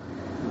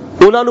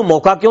 ਉਹਨਾਂ ਨੂੰ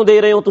ਮੌਕਾ ਕਿਉਂ ਦੇ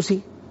ਰਹੇ ਹੋ ਤੁਸੀਂ?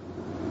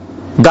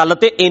 ਗੱਲ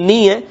ਤੇ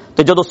ਇੰਨੀ ਹੈ।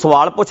 ਤੇ ਜਦੋਂ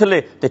ਸਵਾਲ ਪੁੱਛ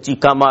ਲਏ ਤੇ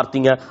ਚੀਕਾਂ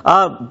ਮਾਰਤੀਆਂ।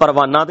 ਆਹ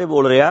ਪਰਵਾਨਾ ਤੇ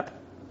ਬੋਲ ਰਿਹਾ,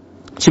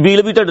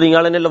 ਛਬੀਲ ਵੀ ਢੱਡਰੀਆਂ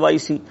ਵਾਲੇ ਨੇ ਲਵਾਈ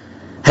ਸੀ,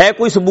 ਹੈ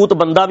ਕੋਈ ਸਬੂਤ?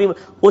 ਬੰਦਾ ਵੀ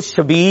ਉਹ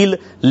ਛਬੀਲ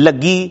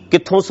ਲੱਗੀ,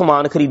 ਕਿੱਥੋਂ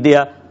ਸਮਾਨ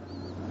ਖਰੀਦਿਆ,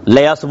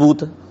 ਲਿਆ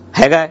ਸਬੂਤ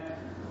ਹੈਗਾ।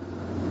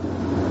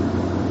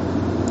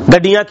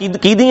 ਗੱਡੀਆਂ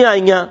ਕਿਹਦੀਆਂ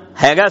ਆਈਆਂ,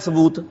 ਹੈਗਾ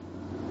ਸਬੂਤ।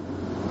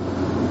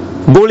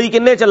 ਗੋਲੀ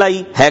ਕਿੰਨੇ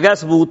ਚਲਾਈ, ਹੈਗਾ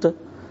ਸਬੂਤ।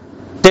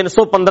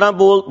 315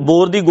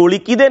 ਬੋਰ ਦੀ ਗੋਲੀ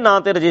ਕਿਹਦੇ ਨਾਂ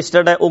ਤੇ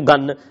ਰਜਿਸਟਰਡ ਹੈ, ਉਹ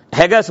ਗਨ,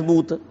 ਹੈਗਾ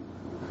ਸਬੂਤ।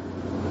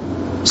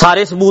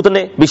 ਸਾਰੇ ਸਬੂਤ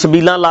ਨੇ ਵੀ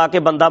ਛਬੀਲਾਂ ਲਾ ਕੇ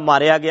ਬੰਦਾ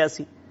ਮਾਰਿਆ ਗਿਆ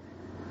ਸੀ।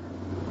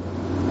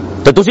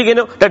 ਤੇ ਤੁਸੀਂ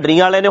ਕਹਿੰਦੇ ਹੋ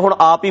ਢੱਡਰੀਆਂ ਵਾਲੇ ਨੇ ਹੁਣ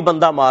ਆਪ ਹੀ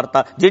ਬੰਦਾ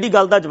ਮਾਰਤਾ। ਜਿਹੜੀ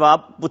ਗੱਲ ਦਾ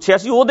ਜਵਾਬ ਪੁੱਛਿਆ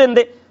ਸੀ ਉਹ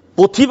ਦਿੰਦੇ,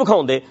 ਪੋਥੀ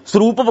ਵਿਖਾਉਂਦੇ,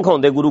 ਸਰੂਪ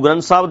ਵਿਖਾਉਂਦੇ ਗੁਰੂ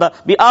ਗ੍ਰੰਥ ਸਾਹਿਬ ਦਾ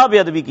ਵੀ ਆਹ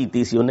ਬੇਅਦਬੀ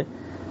ਕੀਤੀ ਸੀ ਉਹਨੇ।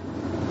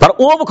 ਪਰ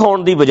ਉਹ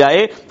ਵਿਖਾਉਣ ਦੀ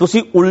ਬਜਾਏ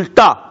ਤੁਸੀਂ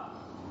ਉਲਟਾ,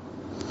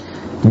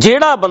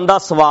 ਜਿਹੜਾ ਬੰਦਾ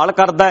ਸਵਾਲ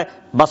ਕਰਦਾ ਹੈ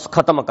ਬਸ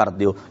ਖਤਮ ਕਰ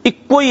ਦਿਓ।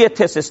 ਇੱਕੋ ਹੀ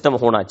ਇੱਥੇ ਸਿਸਟਮ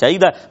ਹੋਣਾ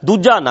ਚਾਹੀਦਾ,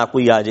 ਦੂਜਾ ਨਾ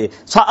ਕੋਈ ਆ ਜੇ।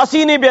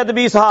 ਅਸੀਂ ਨਹੀਂ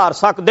ਬੇਅਦਬੀ ਸਹਾਰ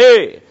ਸਕਦੇ।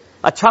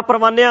 ਅੱਛਾ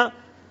ਪਰਵਾਨਿਆ,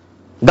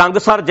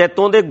 ਗੰਗਸਰ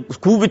ਜੈਤੋਂ ਦੇ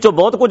ਖੂਹ ਵਿੱਚੋਂ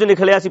ਬਹੁਤ ਕੁਝ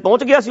ਨਿਕਲਿਆ ਸੀ,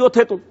 ਪਹੁੰਚ ਗਿਆ ਸੀ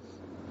ਉੱਥੇ ਤੂੰ?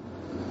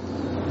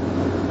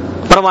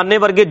 ਪਰਵਾਨੇ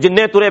ਵਰਗੇ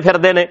ਜਿੰਨੇ ਤੁਰੇ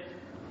ਫਿਰਦੇ ਨੇ,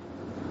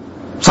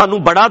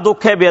 ਸਾਨੂੰ ਬੜਾ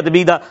ਦੁੱਖ ਹੈ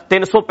ਬੇਅਦਬੀ ਦਾ।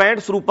 365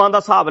 ਸਰੂਪਾਂ ਦਾ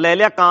ਹਿਸਾਬ ਲੈ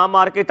ਲਿਆ, ਕਾਂ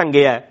ਮਾਰ ਕੇ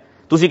ਟੰਗਿਆ।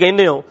 ਤੁਸੀਂ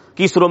ਕਹਿੰਦੇ ਹੋ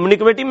ਕਿ ਸ਼੍ਰੋਮਣੀ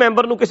ਕਮੇਟੀ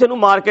ਮੈਂਬਰ ਨੂੰ ਕਿਸੇ ਨੂੰ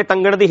ਮਾਰ ਕੇ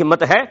ਟੰਗਣ ਦੀ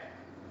ਹਿੰਮਤ ਹੈ?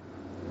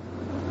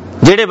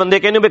 ਜਿਹੜੇ ਬੰਦੇ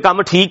ਕਹਿੰਦੇ ਵੀ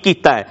ਕੰਮ ਠੀਕ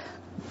ਕੀਤਾ ਹੈ,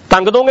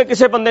 ਟੰਗ ਦੋਗੇ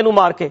ਕਿਸੇ ਬੰਦੇ ਨੂੰ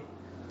ਮਾਰ ਕੇ?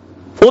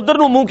 ਉਧਰ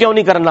ਨੂੰ ਮੂੰਹ ਕਿਉਂ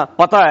ਨਹੀਂ ਕਰਨਾ?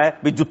 ਪਤਾ ਹੈ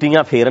ਵੀ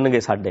ਜੁੱਤੀਆਂ ਫੇਰਨਗੇ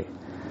ਸਾਡੇ।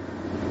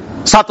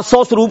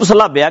 700 ਸਰੂਪ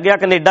ਸਲਾਬਿਆ ਗਿਆ,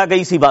 ਕੈਨੇਡਾ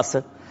ਗਈ ਸੀ ਬੱਸ,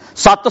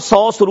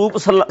 700 ਸਰੂਪ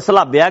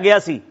ਸਲਾਬਿਆ ਗਿਆ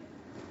ਸੀ,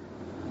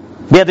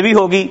 ਬੇਅਦਬੀ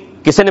ਹੋ ਗਈ।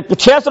 ਕਿਸੇ ਨੇ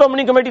ਪੁੱਛਿਆ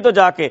ਸ਼੍ਰੋਮਣੀ ਕਮੇਟੀ ਤੋਂ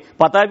ਜਾ ਕੇ?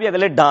 ਪਤਾ ਹੈ ਵੀ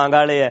ਅਗਲੇ ਡਾਂਗ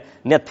ਵਾਲੇ ਐ,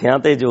 ਨਿਹੱਥਿਆਂ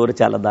ਤੇ ਜ਼ੋਰ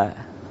ਚੱਲਦਾ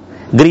ਹੈ,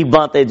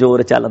 ਗਰੀਬਾਂ ਤੇ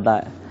ਜ਼ੋਰ ਚੱਲਦਾ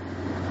ਹੈ।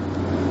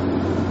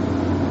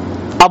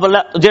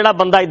 ਅਬਲਾ ਜਿਹੜਾ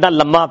ਬੰਦਾ ਏਦਾਂ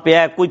ਲੰਮਾ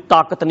ਪਿਆ, ਕੋਈ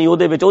ਤਾਕਤ ਨਹੀਂ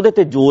ਉਹਦੇ ਵਿੱਚ, ਉਹਦੇ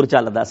ਤੇ ਜ਼ੋਰ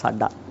ਚੱਲਦਾ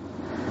ਸਾਡਾ।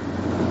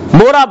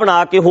 ਮੋਹਰਾ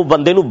ਬਣਾ ਕੇ ਉਹ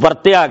ਬੰਦੇ ਨੂੰ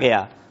ਵਰਤਿਆ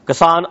ਗਿਆ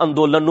ਕਿਸਾਨ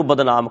ਅੰਦੋਲਨ ਨੂੰ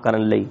ਬਦਨਾਮ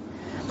ਕਰਨ ਲਈ।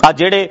 ਆ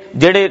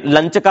ਜਿਹੜੇ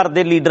ਲੰਚ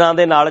ਕਰਦੇ ਲੀਡਰਾਂ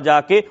ਦੇ ਨਾਲ ਜਾ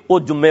ਕੇ ਉਹ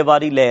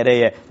ਜ਼ਿੰਮੇਵਾਰੀ ਲੈ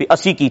ਰਹੇ ਹੈ ਵੀ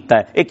ਅਸੀਂ ਕੀਤਾ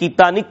ਹੈ। ਇਹ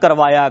ਕੀਤਾ ਨਹੀਂ,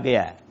 ਕਰਵਾਇਆ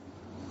ਗਿਆ ਹੈ,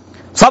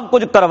 ਸਭ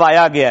ਕੁਝ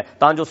ਕਰਵਾਇਆ ਗਿਆ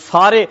ਤਾਂ ਜੋ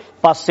ਸਾਰੇ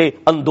ਪਾਸੇ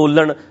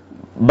ਅੰਦੋਲਨ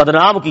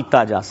ਬਦਨਾਮ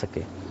ਕੀਤਾ ਜਾ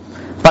ਸਕੇ।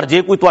 ਪਰ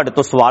ਜੇ ਕੋਈ ਤੁਹਾਡੇ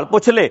ਤੋਂ ਸਵਾਲ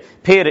ਪੁੱਛ ਲੇ,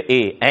 ਫਿਰ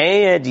ਇਹ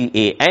ਐ ਹੈ ਜੀ,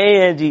 ਇਹ ਐ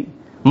ਹੈ ਜੀ।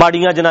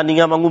 ਮਾੜੀਆਂ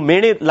ਜਨਾਨੀਆਂ ਵਾਂਗੂ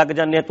ਮਿਹਣੇ ਲੱਗ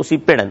ਜਾਂਦੇ ਆ, ਤੁਸੀਂ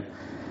ਭਿੜਨ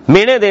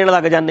ਮਿਹਣੇ ਦੇਣ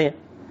ਲੱਗ ਜਾਂਦੇ ਆ।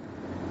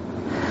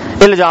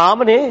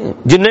 ਇਲਜ਼ਾਮ ਨੇ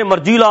ਜਿੰਨੇ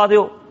ਮਰਜ਼ੀ ਲਾ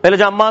ਦਿਓ,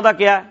 ਇਲਜ਼ਾਮਾਂ ਦਾ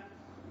ਕਿਹਾ।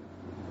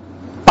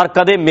 ਪਰ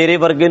ਕਦੇ ਮੇਰੇ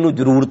ਵਰਗੇ ਨੂੰ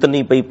ਜ਼ਰੂਰਤ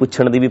ਨਹੀਂ ਪਈ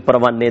ਪੁੱਛਣ ਦੀ ਵੀ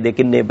ਪਰਵਾਨੇ ਦੇ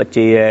ਕਿੰਨੇ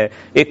ਬੱਚੇ ਐ,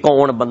 ਇਹ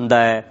ਕੌਣ ਬੰਦਾ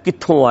ਹੈ,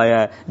 ਕਿੱਥੋਂ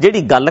ਆਇਆ।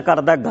 ਜਿਹੜੀ ਗੱਲ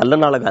ਕਰਦਾ ਗੱਲ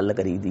ਨਾਲ ਗੱਲ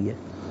ਕਰੀਦੀ ਹੈ।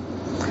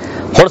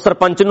 ਹੁਣ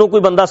ਸਰਪੰਚ ਨੂੰ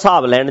ਕੋਈ ਬੰਦਾ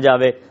ਹਿਸਾਬ ਲੈਣ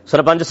ਜਾਵੇ,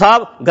 ਸਰਪੰਚ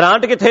ਸਾਹਿਬ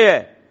ਗ੍ਰਾਂਟ ਕਿੱਥੇ ਹੈ,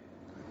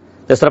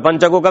 ਤੇ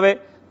ਸਰਪੰਚ ਅੱਗੋਂ ਕਵੇ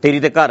ਤੇਰੀ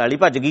ਤੇ ਘਰ ਵਾਲੀ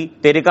ਭੱਜ ਗਈ,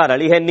 ਤੇਰੇ ਘਰ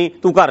ਵਾਲੀ ਹੈ ਨਹੀਂ,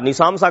 ਤੂੰ ਘਰ ਨਹੀਂ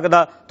ਸਾਂਭ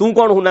ਸਕਦਾ, ਤੂੰ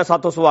ਕੌਣ ਹੁੰਦਾ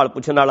ਸਾਥੋਂ ਸਵਾਲ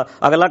ਪੁੱਛਣ ਵਾਲਾ।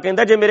 ਅਗਲਾ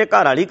ਕਹਿੰਦਾ ਜੇ ਮੇਰੇ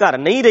ਘਰ ਵਾਲੀ ਘਰ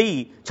ਨਹੀਂ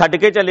ਰਹੀ, ਛੱਡ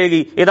ਕੇ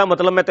ਚਲੇਗੀ, ਇਹਦਾ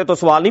ਮਤਲਬ ਮੈਂ ਤੇਤੋਂ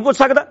ਸਵਾਲ ਨਹੀਂ ਪੁੱਛ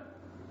ਸਕਦਾ।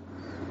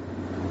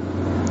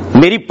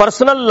 ਮੇਰੀ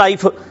ਪਰਸਨਲ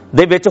ਲਾਈਫ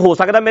ਦੇ ਵਿੱਚ ਹੋ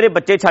ਸਕਦਾ ਮੇਰੇ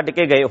ਬੱਚੇ ਛੱਡ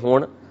ਕੇ ਗਏ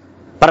ਹੋਣ,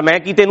 ਪਰ ਮੈਂ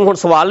ਕੀ ਤੈਨੂੰ ਹੁਣ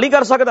ਸਵਾਲ ਨਹੀਂ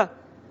ਕਰ ਸਕਦਾ?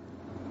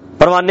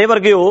 ਪਰਵਾਨੇ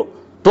ਵਰਗੇ ਹੋ,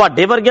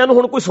 ਤੁਹਾਡੇ ਵਰਗਿਆਂ ਨੂੰ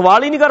ਹੁਣ ਕੋਈ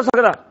ਸਵਾਲ ਹੀ ਨਹੀਂ ਕਰ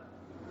ਸਕਦਾ।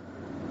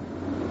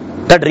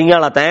 ਢੱਡਰੀਆਂ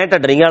ਵਾਲਾ ਤੈਂ,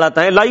 ਢੱਡਰੀਆਂ ਵਾਲਾ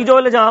ਤੈਂ, ਲਾਈ ਜਾਓ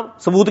ਇਲਜ਼ਾਮ।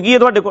 ਸਬੂਤ ਕੀ ਹੈ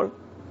ਤੁਹਾਡੇ ਕੋਲ?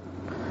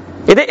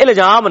 ਇਹਦੇ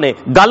ਇਲਜ਼ਾਮ ਨੇ,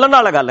 ਗੱਲ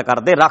ਨਾਲ ਗੱਲ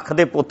ਕਰਦੇ,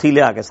 ਰੱਖਦੇ ਪੋਥੀ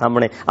ਲਿਆ ਕੇ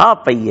ਸਾਹਮਣੇ, ਆਹ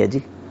ਪਈ ਹੈ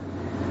ਜੀ,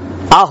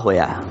 ਆਹ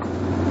ਹੋਇਆ।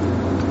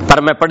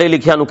 ਪਰ ਮੈਂ ਪੜ੍ਹੇ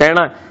ਲਿਖਿਆਂ ਨੂੰ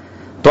ਕਹਿਣਾ,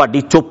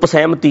 ਤੁਹਾਡੀ ਚੁੱਪ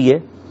ਸਹਿਮਤੀ ਹੈ,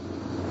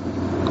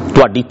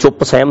 ਤੁਹਾਡੀ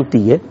ਚੁੱਪ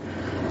ਸਹਿਮਤੀ ਹੈ।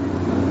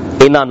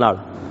 ਇਹਨਾਂ ਨਾਲ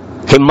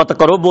ਹਿੰਮਤ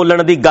ਕਰੋ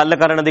ਬੋਲਣ ਦੀ, ਗੱਲ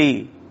ਕਰਨ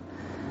ਦੀ।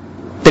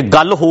 ਤੇ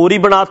ਗੱਲ ਹੋਰ ਹੀ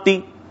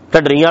ਬਣਾਤੀ।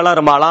 ਢੱਡਰੀਆਂ ਵਾਲਾ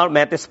ਰਮਾਲਾ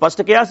ਮੈਂ ਤੇ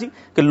ਸਪਸ਼ਟ ਕਿਹਾ ਸੀ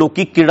ਕਿ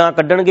ਲੋਕੀ ਕੀੜਾਂ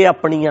ਕੱਢਣਗੇ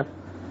ਆਪਣੀਆਂ।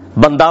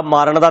 ਬੰਦਾ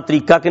ਮਾਰਨ ਦਾ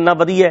ਤਰੀਕਾ ਕਿੰਨਾ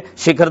ਵਧੀਆ ਹੈ।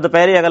 ਸ਼ਿਖਰ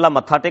ਦੁਪਹਿਰੇ ਅਗਲਾ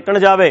ਮੱਥਾ ਟੇਕਣ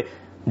ਜਾਵੇ,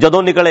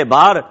 ਜਦੋਂ ਨਿਕਲੇ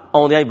ਬਾਹਰ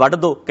ਆਉਂਦਿਆਂ ਹੀ ਵੱਢ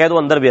ਦੋ, ਕਹਿ ਦੋ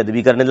ਅੰਦਰ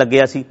ਬੇਅਦਬੀ ਕਰਨ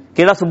ਲੱਗਿਆ ਸੀ।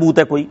 ਕਿਹੜਾ ਸਬੂਤ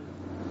ਹੈ ਕੋਈ?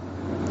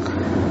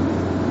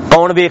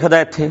 ਕੌਣ ਵੇਖਦਾ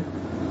ਇੱਥੇ?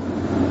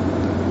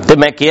 ਤੇ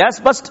ਮੈਂ ਕਿਹਾ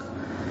ਸਪਸ਼ਟ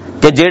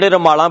ਕਿ ਜਿਹੜੇ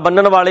ਰਮਾਲਾਂ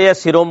ਬੰਨਣ ਵਾਲੇ ਆ,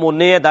 ਸਿਰੋਂ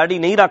ਮੋਨੇ ਆ, ਦਾੜੀ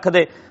ਨਹੀਂ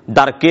ਰੱਖਦੇ,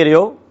 ਡਰ ਕੇ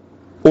ਰਿਓ।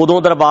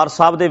 ਉਦੋਂ ਦਰਬਾਰ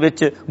ਸਾਹਿਬ ਦੇ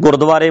ਵਿੱਚ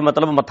ਗੁਰਦੁਆਰੇ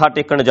ਮਤਲਬ ਮੱਥਾ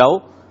ਟੇਕਣ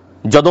ਜਾਓ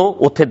ਜਦੋਂ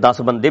ਉੱਥੇ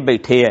 10 ਬੰਦੇ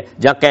ਬੈਠੇ ਹੈ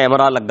ਜਾਂ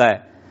ਕੈਮਰਾ ਲੱਗਾ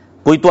ਹੈ,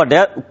 ਕੋਈ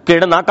ਤੁਹਾਡਾ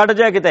ਕਿੜ ਨਾ ਕੱਢ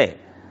ਜਾਏ ਕਿਤੇ।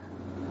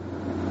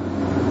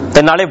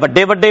 ਤੇ ਨਾਲੇ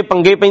ਵੱਡੇ ਵੱਡੇ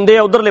ਪੰਗੇ ਪੈਂਦੇ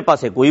ਆ, ਉਧਰਲੇ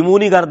ਪਾਸੇ ਕੋਈ ਮੂੰਹ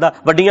ਨਹੀਂ ਕਰਦਾ।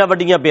 ਵੱਡੀਆਂ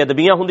ਵੱਡੀਆਂ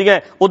ਬੇਅਦਬੀਆਂ ਹੁੰਦੀਆਂ,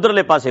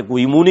 ਉਧਰਲੇ ਪਾਸੇ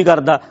ਕੋਈ ਮੂੰਹ ਨਹੀਂ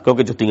ਕਰਦਾ,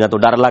 ਕਿਉਂਕਿ ਜੁੱਤੀਆਂ ਤੋਂ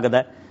ਡਰ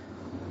ਲੱਗਦਾ।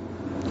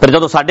 ਫਿਰ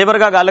ਜਦੋਂ ਸਾਡੇ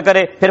ਵਰਗਾ ਗੱਲ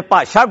ਕਰੇ, ਫਿਰ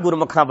ਭਾਸ਼ਾ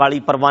ਗੁਰਮੁਖਾਂ ਵਾਲੀ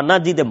ਪਰਵਾਨਾ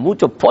ਜੀ ਦੇ ਮੂੰਹ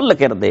ਚੋਂ ਫੁੱਲ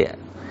ਕਿਰਦੇ ਆ।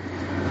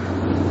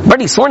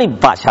 ਬੜੀ ਸੋਹਣੀ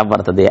ਭਾਸ਼ਾ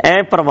ਵਰਤਦੇ ਆ।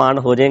 ਐ ਪ੍ਰਵਾਨ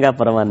ਹੋ ਜਾਏਗਾ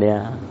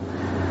ਪਰਵਾਨਿਆ,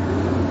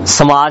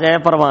 ਸਮਾਜ ਐ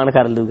ਪ੍ਰਵਾਨ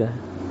ਕਰ ਲੂਗਾ।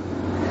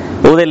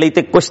 ਉਹਦੇ ਲਈ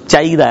ਤੇ ਕੁਛ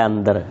ਚਾਹੀਦਾ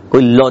ਅੰਦਰ,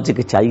 ਕੋਈ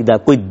ਲੌਜਿਕ ਚਾਹੀਦਾ,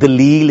 ਕੋਈ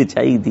ਦਲੀਲ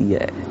ਚਾਹੀਦੀ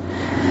ਹੈ,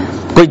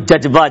 ਕੋਈ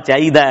ਜਜ਼ਬਾ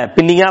ਚਾਹੀਦਾ ਹੈ।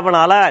 ਪਿੰਨੀਆਂ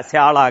ਬਣਾ ਲੈ,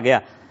 ਸਿਆਲ ਆ ਗਿਆ,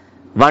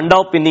 ਵੰਡ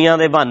ਆਓ ਪਿੰਨੀਆਂ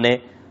ਦੇ ਬਹਾਨੇ,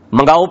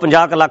 ਮੰਗਾਓ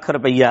 50 ਲੱਖ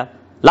ਰੁਪਈਆ,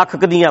 ਲੱਖ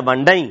ਦੀਆਂ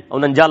ਵੰਡਾਂ ਹੀ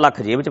 49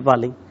 ਲੱਖ ਜੇਬ ਚ ਪਾ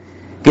ਲਈ।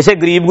 ਕਿਸੇ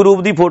ਗਰੀਬ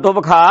ਗਰੂਪ ਦੀ ਫੋਟੋ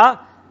ਵਿਖਾ,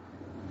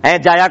 ਐ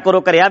ਜਾਇਆ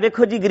ਕਰੋ ਕਰਿਆ,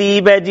 ਵੇਖੋ ਜੀ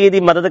ਗਰੀਬ ਹੈ ਜੀ, ਇਹਦੀ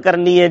ਮਦਦ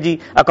ਕਰਨੀ ਹੈ ਜੀ,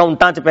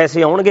 ਅਕਾਊਂਟਾਂ 'ਚ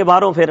ਪੈਸੇ ਆਉਣਗੇ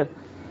ਬਾਹਰੋਂ। ਫਿਰ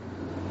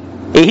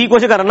ਇਹੀ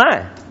ਕੁਝ ਕਰਨਾ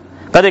ਹੈ।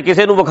 ਕਦੇ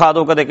ਕਿਸੇ ਨੂੰ ਵਿਖਾ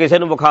ਦੋ, ਕਦੇ ਕਿਸੇ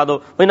ਨੂੰ ਵਿਖਾ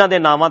ਦੋ, ਇਹਨਾਂ ਦੇ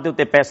ਨਾਵਾਂ ਦੇ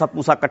ਉੱਤੇ ਪੈਸਾ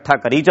ਪੂਸਾ ਇਕੱਠਾ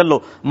ਕਰੀ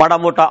ਚੱਲੋ। ਮਾੜਾ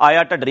ਮੋਟਾ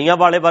ਆਇਆ ਢੱਡਰੀਆਂ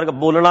ਵਾਲੇ ਵਰਗ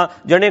ਬੋਲਣਾ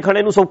ਜਣੇ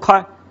ਖਣੇ ਨੂੰ ਸੌਖਾ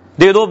ਹੈ,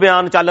 ਦੇ ਦੋ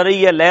ਬਿਆਨ, ਚੱਲ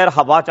ਰਹੀ ਹੈ ਲਹਿਰ,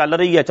 ਹਵਾ ਚੱਲ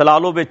ਰਹੀ ਹੈ, ਚਲਾ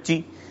ਲਓ ਵਿੱਚ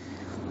ਹੀ।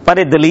 ਪਰ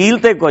ਇਹ ਦਲੀਲ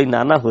ਤੇ ਕੋਈ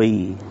ਨਾ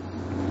ਹੋਈ,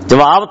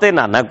 ਜਵਾਬ ਤੇ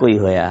ਨਾ ਕੋਈ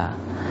ਹੋਇਆ।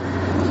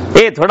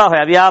 ਇਹ ਥੋੜਾ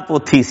ਹੋਇਆ ਵੀ ਆਹ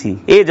ਪੋਥੀ ਸੀ,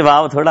 ਇਹ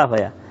ਜਵਾਬ ਥੋੜਾ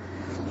ਹੋਇਆ।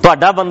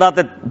 ਤੁਹਾਡਾ ਬੰਦਾ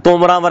ਤੇ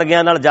ਤੋਮਰਾਂ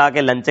ਵਰਗਿਆਂ ਨਾਲ ਜਾ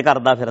ਕੇ ਲੰਚ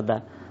ਕਰਦਾ ਫਿਰਦਾ।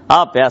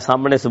 ਆਹ ਪਿਆ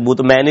ਸਾਹਮਣੇ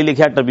ਸਬੂਤ। ਮੈਂ ਨਹੀਂ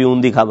ਲਿਖਿਆ,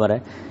 ਟ੍ਰਿਬਿਊਨ ਦੀ ਖਬਰ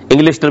ਹੈ,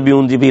 ਇੰਗਲਿਸ਼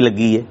ਟ੍ਰਿਬਿਊਨ ਦੀ ਵੀ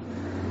ਲੱਗੀ ਹੈ।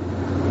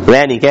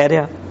 ਮੈਂ ਨਹੀਂ ਕਹਿ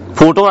ਰਿਹਾ,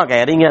 ਫੋਟੋਆਂ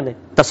ਕਹਿ ਰਹੀਆਂ ਨੇ,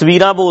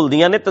 ਤਸਵੀਰਾਂ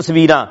ਬੋਲਦੀਆਂ ਨੇ,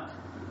 ਤਸਵੀਰਾਂ।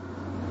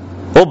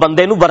 ਉਹ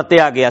ਬੰਦੇ ਨੂੰ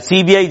ਵਰਤਿਆ ਗਿਆ,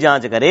 CBI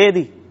ਜਾਂਚ ਕਰੇ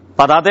ਇਹਦੀ,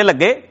 ਪਤਾ ਤੇ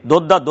ਲੱਗੇ।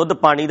 ਦੁੱਧ ਦਾ ਦੁੱਧ,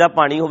 ਪਾਣੀ ਦਾ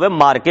ਪਾਣੀ ਹੋਵੇ,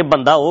 ਮਾਰ ਕੇ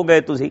ਬੰਦਾ ਹੋ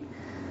ਗਏ ਤੁਸੀਂ।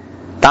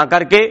 ਤਾਂ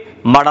ਕਰਕੇ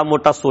ਮਾੜਾ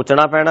ਮੋਟਾ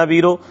ਸੋਚਣਾ ਪੈਣਾ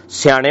ਵੀਰੋ,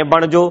 ਸਿਆਣੇ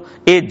ਬਣ ਜਾਓ।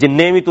 ਇਹ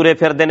ਜਿੰਨੇ ਵੀ ਤੁਰੇ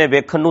ਫਿਰਦੇ ਨੇ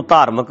ਵੇਖਣ ਨੂੰ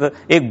ਧਾਰਮਿਕ,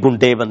 ਇਹ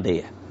ਗੁੰਡੇ ਬੰਦੇ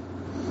ਆ,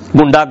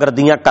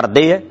 ਗੁੰਡਾਗਰਦੀਆਂ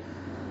ਕਰਦੇ ਆ।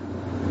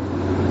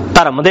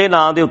 ਧਰਮ ਦੇ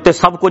ਨਾਂ ਦੇ ਉੱਤੇ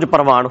ਸਭ ਕੁਝ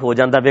ਪ੍ਰਵਾਨ ਹੋ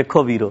ਜਾਂਦਾ।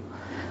 ਵੇਖੋ ਵੀਰੋ,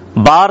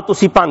 ਬਾਹਰ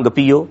ਤੁਸੀਂ ਭੰਗ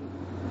ਪੀਓ,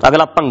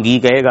 ਅਗਲਾ ਭੰਗੀ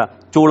ਕਹੇਗਾ,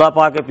 ਚੋਲਾ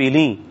ਪਾ ਕੇ ਪੀ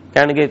ਲਈ,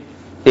 ਕਹਿਣਗੇ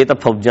ਇਹ ਤਾਂ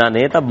ਫੌਜਾਂ ਨੇ,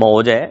 ਇਹ ਤਾਂ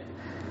ਮੌਜ ਹੈ।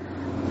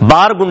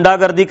 ਬਾਹਰ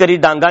ਗੁੰਡਾਗਰਦੀ ਕਰੀ,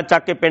 ਡਾਂਗਾ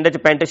ਚੱਕ ਕੇ, ਪਿੰਡ 'ਚ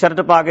ਪੈਂਟ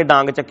ਸ਼ਰਟ ਪਾ ਕੇ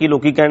ਡਾਂਗ ਚੱਕੀ,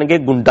 ਲੋਕੀ ਕਹਿਣਗੇ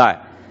ਗੁੰਡਾ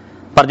ਹੈ।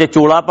 ਪਰ ਜੇ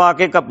ਚੋਲਾ ਪਾ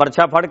ਕੇ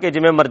ਬਰਛਾ ਫੜ ਕੇ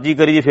ਜਿਵੇਂ ਮਰਜ਼ੀ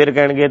ਕਰੀ, ਫਿਰ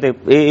ਕਹਿਣਗੇ ਤੇ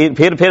ਇਹ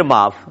ਫਿਰ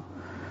ਮਾਫ,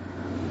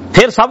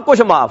 ਫਿਰ ਸਭ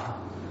ਕੁਝ ਮਾਫ।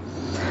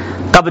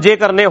 ਕਬਜ਼ੇ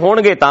ਕਰਨੇ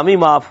ਹੋਣਗੇ ਤਾਂ ਵੀ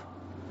ਮਾਫ।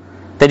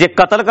 ਤੇ ਜੇ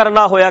ਕਤਲ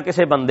ਕਰਨਾ ਹੋਇਆ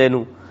ਕਿਸੇ ਬੰਦੇ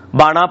ਨੂੰ,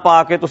 ਬਾਣਾ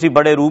ਪਾ ਕੇ ਤੁਸੀਂ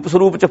ਬੜੇ ਰੂਪ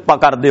ਸਰੂਪ ਚ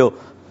ਕਰਦੇ ਹੋ,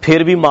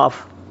 ਫਿਰ ਵੀ ਮਾਫ।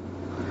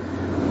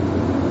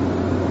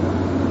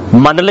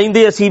 ਮੰਨ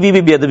ਲੈਂਦੇ ਅਸੀਂ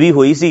ਵੀ ਬੇਅਦਬੀ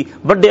ਹੋਈ ਸੀ,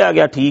 ਵੱਢਿਆ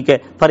ਗਿਆ, ਠੀਕ ਹੈ,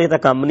 ਪਰ ਇਹ ਤਾਂ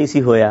ਕੰਮ ਨਹੀਂ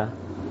ਸੀ ਹੋਇਆ,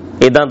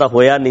 ਏਦਾਂ ਦਾ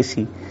ਹੋਇਆ ਨਹੀਂ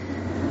ਸੀ।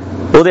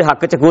 ਉਹਦੇ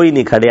ਹੱਕ ਚ ਕੋਈ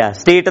ਨਹੀਂ ਖੜਿਆ,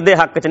 ਸਟੇਟ ਦੇ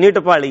ਹੱਕ ਚ ਨਹੀਂ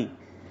ਟਪਾਲੀ,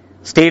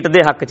 ਸਟੇਟ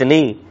ਦੇ ਹੱਕ ਚ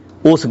ਨਹੀਂ,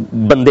 ਉਸ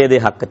ਬੰਦੇ ਦੇ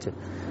ਹੱਕ ਚ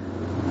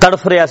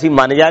ਤੜਫ ਰਿਹਾ ਸੀ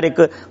ਮਨ। ਯਾਰ ਇੱਕ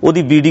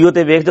ਉਹਦੀ ਵੀਡੀਓ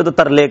ਤੇ ਵੇਖ, ਜਦੋਂ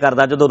ਤਰਲੇ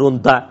ਕਰਦਾ, ਜਦੋਂ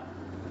ਰੋਂਦਾ,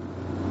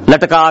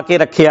 ਲਟਕਾ ਕੇ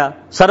ਰੱਖਿਆ,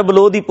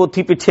 ਸਰਬਲੋਹ ਦੀ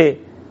ਪੋਥੀ ਪਿੱਛੇ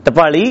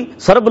ਟਪਾਲੀ,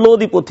 ਸਰਬਲੋਹ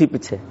ਦੀ ਪੋਥੀ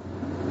ਪਿੱਛੇ।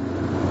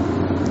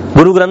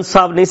 ਗੁਰੂ ਗ੍ਰੰਥ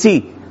ਸਾਹਿਬ ਨਹੀਂ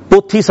ਸੀ,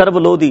 ਪੋਥੀ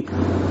ਸਰਬਲੋਹ ਦੀ,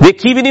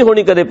 ਵੇਖੀ ਵੀ ਨਹੀਂ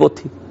ਹੋਣੀ ਕਦੇ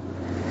ਪੋਥੀ।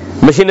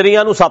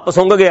 ਮਸ਼ੀਨਰੀਆਂ ਨੂੰ ਸੱਪ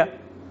ਸੁੰਘ ਗਿਆ,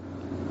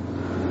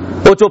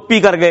 ਉਹ ਚੁੱਪ ਹੀ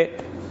ਕਰ ਗਏ,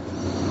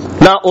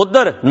 ਨਾ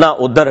ਉਧਰ ਨਾ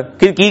ਉਧਰ।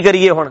 ਕੀ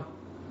ਕਰੀਏ ਹੁਣ?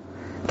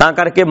 ਤਾਂ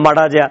ਕਰਕੇ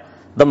ਮਾੜਾ ਜਿਹਾ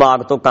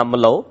ਦਿਮਾਗ ਤੋਂ ਕੰਮ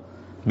ਲਓ।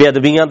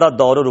 ਬੇਅਦਬੀਆਂ ਦਾ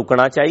ਦੌਰ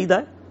ਰੁਕਣਾ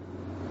ਚਾਹੀਦਾ,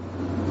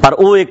 ਪਰ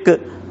ਉਹ ਇੱਕ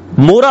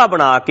ਮੋਹਰਾ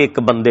ਬਣਾ ਕੇ ਇੱਕ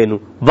ਬੰਦੇ ਨੂੰ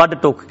ਵੱਢ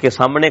ਟੁੱਕ ਕੇ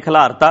ਸਾਹਮਣੇ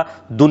ਖਿਲਾਰਤਾ।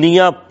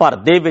 ਦੁਨੀਆ ਭਰ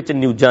ਦੇ ਵਿੱਚ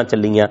ਨਿਊਜ਼ਾਂ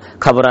ਚੱਲੀਆਂ,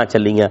 ਖਬਰਾਂ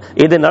ਚੱਲੀਆਂ,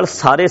 ਇਹਦੇ ਨਾਲ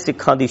ਸਾਰੇ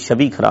ਸਿੱਖਾਂ ਦੀ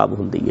ਛਵੀ ਖਰਾਬ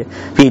ਹੁੰਦੀ ਹੈ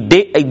ਵੀ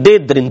ਏਡੇ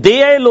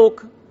ਦਰਿੰਦੇ ਆ ਇਹ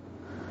ਲੋਕ,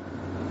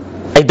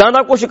 ਏਦਾਂ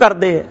ਦਾ ਕੁਛ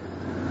ਕਰਦੇ ਆ।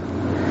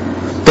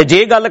 ਤੇ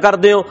ਜੇ ਗੱਲ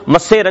ਕਰਦੇ ਹੋ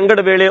ਮੱਸੇ ਰੰਗੜ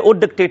ਵੇਲੇ, ਉਹ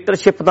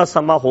ਡਿਕਟੇਟਰਸ਼ਿਪ ਦਾ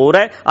ਸਮਾਂ ਹੋਰ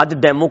ਹੈ, ਅੱਜ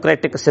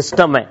ਡੈਮੋਕ੍ਰੈਟਿਕ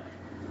ਸਿਸਟਮ ਹੈ।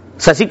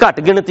 ਅਸੀਂ ਘੱਟ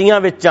ਗਿਣਤੀਆਂ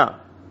ਵਿੱਚ ਆ,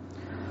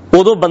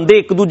 ਉਦੋਂ ਬੰਦੇ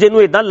ਇੱਕ ਦੂਜੇ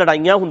ਨੂੰ ਏਦਾਂ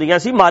ਲੜਾਈਆਂ ਹੁੰਦੀਆਂ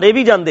ਸੀ, ਮਾਰੇ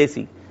ਵੀ ਜਾਂਦੇ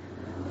ਸੀ।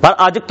 ਪਰ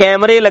ਅੱਜ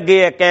ਕੈਮਰੇ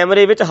ਲੱਗੇ ਆ,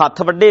 ਕੈਮਰੇ ਵਿੱਚ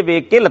ਹੱਥ ਵੱਡੇ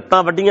ਵੇਖ ਕੇ,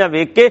 ਲੱਤਾਂ ਵੱਡੀਆਂ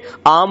ਵੇਖ ਕੇ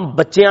ਆਮ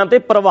ਬੱਚਿਆਂ ਤੇ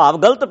ਪ੍ਰਭਾਵ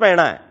ਗਲਤ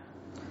ਪੈਣਾ ਹੈ।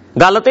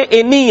 ਗੱਲ ਤੇ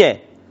ਇੰਨੀ ਹੈ,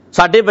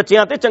 ਸਾਡੇ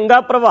ਬੱਚਿਆਂ ਤੇ ਚੰਗਾ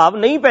ਪ੍ਰਭਾਵ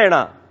ਨਹੀਂ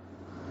ਪੈਣਾ।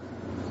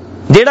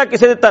 ਜਿਹੜਾ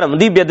ਕਿਸੇ ਦੇ ਧਰਮ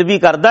ਦੀ ਬੇਅਦਬੀ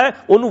ਕਰਦਾ ਹੈ,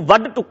 ਉਹਨੂੰ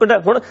ਵੱਢ ਟੁੱਕਦਾ।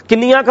 ਹੁਣ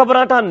ਕਿੰਨੀਆਂ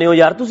ਖਬਰਾਂ ਢਾਉਂਦੇ ਹੋ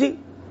ਯਾਰ ਤੁਸੀਂ।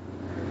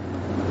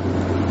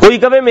 ਕੋਈ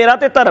ਕਵੇ ਮੇਰਾ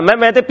ਤੇ ਧਰਮ ਹੈ,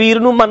 ਮੈਂ ਤੇ ਪੀਰ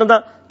ਨੂੰ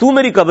ਮੰਨਦਾ, ਤੂੰ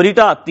ਮੇਰੀ ਕਬਰੀ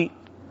ਢਾਤੀ,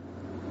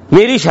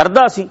 ਮੇਰੀ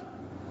ਸ਼ਰਧਾ ਸੀ,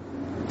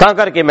 ਤਾਂ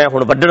ਕਰਕੇ ਮੈਂ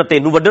ਹੁਣ ਵੱਢਣ,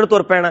 ਤੈਨੂੰ ਵੱਢਣ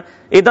ਤੁਰ ਪੈਣਾ।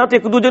 ਏਦਾਂ ਤੇ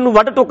ਇੱਕ ਦੂਜੇ ਨੂੰ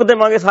ਵੱਢ ਟੁੱਕ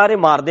ਦੇਵਾਂਗੇ, ਸਾਰੇ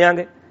ਮਾਰ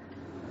ਦਿਆਂਗੇ।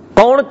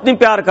 ਕੌਣ ਨਹੀਂ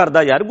ਪਿਆਰ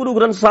ਕਰਦਾ ਯਾਰ ਗੁਰੂ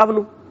ਗ੍ਰੰਥ ਸਾਹਿਬ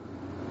ਨੂੰ?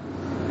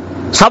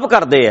 ਸਭ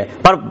ਕਰਦੇ ਹੈ,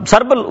 ਪਰ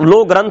ਸਰਬ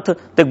ਲੋਕ ਗ੍ਰੰਥ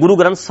ਤੇ ਗੁਰੂ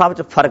ਗ੍ਰੰਥ ਸਾਹਿਬ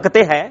ਚ ਫਰਕ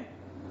ਤੇ ਹੈ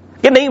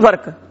ਕਿ ਨਹੀਂ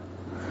ਫਰਕ?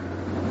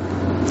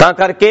 ਤਾਂ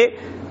ਕਰਕੇ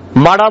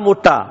ਮਾੜਾ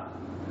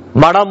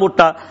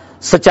ਮੋਟਾ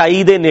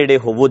ਸਚਾਈ ਦੇ ਨੇੜੇ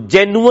ਹੋਵੋ,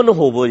 ਜੈਨੂਅਨ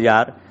ਹੋਵੋ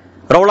ਯਾਰ।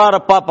 ਰੌਲਾ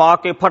ਰੱਪਾ ਪਾ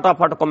ਕੇ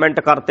ਫਟਾਫਟ ਕਮੈਂਟ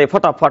ਕਰਤੇ,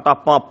 ਫਟਾਫਟ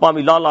ਆਪਾਂ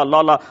ਵੀ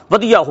ਲਾ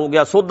ਵਧੀਆ ਹੋ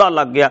ਗਿਆ, ਸੋਧਾ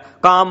ਲੱਗ ਗਿਆ,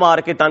 ਕਾਂ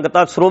ਮਾਰ ਕੇ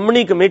ਟੰਗਤਾ।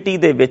 ਸ਼੍ਰੋਮਣੀ ਕਮੇਟੀ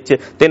ਦੇ ਵਿੱਚ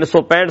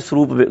 365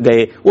 ਸਰੂਪ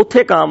ਗਏ,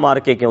 ਉੱਥੇ ਕਾਂ ਮਾਰ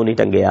ਕੇ ਕਿਉਂ ਨਹੀਂ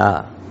ਟੰਗਿਆ?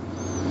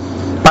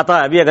 ਪਤਾ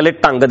ਹੈ ਵੀ ਅਗਲੇ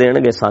ਟੰਗ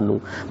ਦੇਣਗੇ ਸਾਨੂੰ।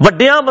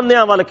 ਵੱਡਿਆਂ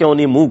ਬੰਦਿਆਂ ਵੱਲ ਕਿਉਂ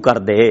ਨਹੀਂ ਮੂੰਹ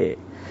ਕਰਦੇ?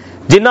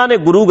 ਜਿਨ੍ਹਾਂ ਨੇ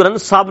ਗੁਰੂ ਗ੍ਰੰਥ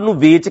ਸਾਹਿਬ ਨੂੰ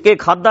ਵੇਚ ਕੇ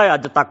ਖਾਧਾ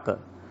ਅੱਜ ਤੱਕ,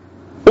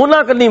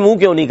 ਉਹਨਾਂ ਕੰਨੀ ਮੂੰਹ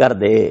ਕਿਉਂ ਨਹੀਂ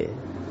ਕਰਦੇ?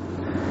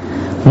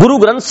 ਗੁਰੂ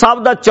ਗ੍ਰੰਥ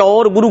ਸਾਹਿਬ ਦਾ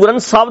ਚੌਰ, ਗੁਰੂ ਗ੍ਰੰਥ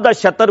ਸਾਹਿਬ ਦਾ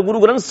ਛਤਰ, ਗੁਰੂ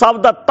ਗ੍ਰੰਥ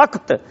ਸਾਹਿਬ ਦਾ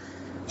ਤਖਤ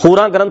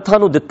ਹੋਰਾਂ ਗ੍ਰੰਥਾਂ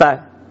ਨੂੰ ਦਿੱਤਾ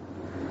ਹੈ,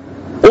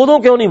 ਉਦੋਂ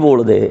ਕਿਉਂ ਨਹੀਂ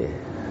ਬੋਲਦੇ?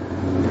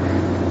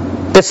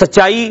 ਤੇ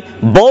ਸੱਚਾਈ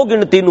ਬਹੁ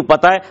ਗਿਣਤੀ ਨੂੰ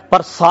ਪਤਾ ਹੈ,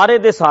 ਪਰ ਸਾਰੇ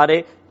ਦੇ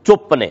ਸਾਰੇ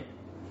ਚੁੱਪ ਨੇ,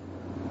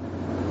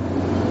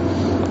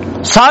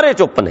 ਸਾਰੇ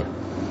ਚੁੱਪ ਨੇ।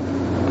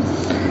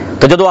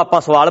 ਤੇ ਜਦੋਂ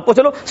ਆਪਾਂ ਸਵਾਲ ਪੁੱਛ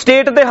ਲਓ,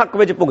 ਸਟੇਟ ਦੇ ਹੱਕ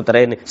ਵਿੱਚ ਭੁਗਤ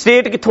ਰਹੇ ਨੇ।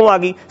 ਸਟੇਟ ਕਿੱਥੋਂ ਆ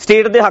ਗਈ?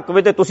 ਸਟੇਟ ਦੇ ਹੱਕ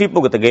ਵਿੱਚ ਤੁਸੀਂ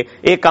ਭੁਗਤ ਗਏ।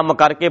 ਇਹ ਕੰਮ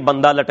ਕਰਕੇ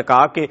ਬੰਦਾ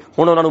ਲਟਕਾ ਕੇ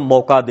ਹੁਣ ਉਹਨਾਂ ਨੂੰ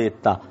ਮੌਕਾ ਦੇ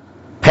ਦਿੱਤਾ,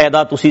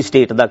 ਫਾਇਦਾ ਤੁਸੀਂ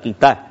ਸਟੇਟ ਦਾ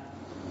ਕੀਤਾ।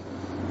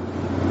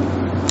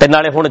 ਤੇ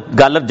ਨਾਲੇ ਹੁਣ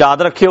ਗੱਲ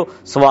ਯਾਦ ਰੱਖਿਓ,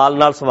 ਸਵਾਲ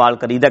ਨਾਲ ਸਵਾਲ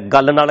ਕਰੀਦਾ,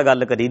 ਗੱਲ ਨਾਲ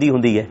ਗੱਲ ਕਰੀਦੀ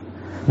ਹੁੰਦੀ ਹੈ,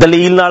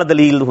 ਦਲੀਲ ਨਾਲ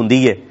ਦਲੀਲ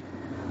ਹੁੰਦੀ ਹੈ।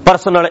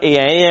 ਪਰਸਨਲ ਇਹ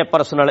ਐ ਹੈ,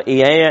 ਪਰਸਨਲ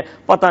ਇਹ ਐ ਹੈ,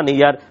 ਪਤਾ ਨਹੀਂ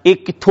ਯਾਰ ਇਹ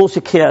ਕਿੱਥੋਂ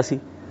ਸਿੱਖਿਆ ਸੀ,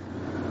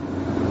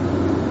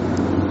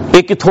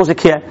 ਇਹ ਕਿੱਥੋਂ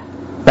ਸਿੱਖਿਆ?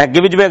 ਮੈਂ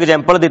ਅੱਗੇ ਵੀ ਜਿਵੇਂ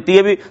ਐਗਜ਼ਾਮਪਲ ਦਿੱਤੀ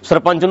ਹੈ ਵੀ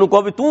ਸਰਪੰਚ ਨੂੰ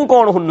ਕਹੋ ਵੀ ਤੂੰ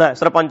ਕੌਣ ਹੁੰਦਾ?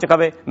 ਸਰਪੰਚ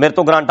ਕਵੇ ਮੇਰੇ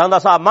ਤੋਂ ਗ੍ਰਾਂਟਾਂ ਦਾ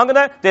ਹਿਸਾਬ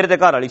ਮੰਗਦਾ, ਤੇਰੇ ਤੇ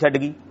ਘਰ ਵਾਲੀ ਛੱਡ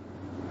ਗਈ।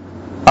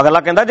 ਅਗਲਾ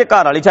ਕਹਿੰਦਾ ਜੇ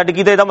ਘਰ ਵਾਲੀ ਛੱਡ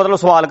ਗਈ ਤੇ ਇਹਦਾ ਮਤਲਬ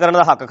ਸਵਾਲ ਕਰਨ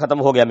ਦਾ ਹੱਕ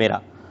ਖਤਮ ਹੋ ਗਿਆ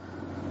ਮੇਰਾ।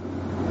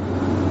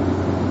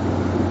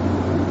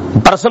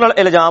 ਪਰਸਨਲ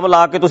ਇਲਜ਼ਾਮ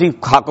ਲਾ ਕੇ ਤੁਸੀਂ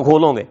ਹੱਕ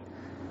ਖੋਲੋਗੇ।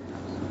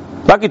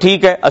 ਬਾਕੀ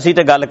ਠੀਕ ਹੈ, ਅਸੀਂ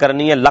ਤੇ ਗੱਲ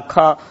ਕਰਨੀ ਹੈ,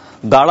 ਲੱਖਾਂ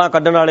ਗਾਲਾਂ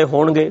ਕੱਢਣ ਵਾਲੇ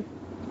ਹੋਣਗੇ,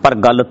 ਪਰ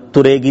ਗੱਲ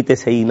ਤੁਰੇਗੀ ਤੇ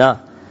ਸਹੀ ਨਾ।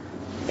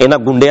 ਇਹਨਾਂ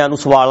ਗੁੰਡਿਆਂ ਨੂੰ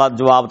ਸਵਾਲ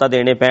ਜਵਾਬ ਤਾਂ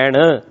ਦੇਣੇ ਪੈਣ।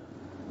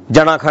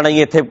 ਜਣਾ ਖਣਾ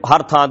ਹੀ ਇੱਥੇ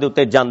ਹਰ ਥਾਂ ਦੇ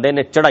ਉੱਤੇ ਜਾਂਦੇ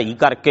ਨੇ, ਚੜਾਈ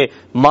ਕਰਕੇ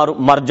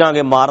ਮਰ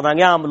ਜਾਾਂਗੇ, ਮਾਰ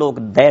ਦਾਂਗੇ, ਆਮ ਲੋਕ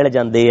ਦਹਿਲ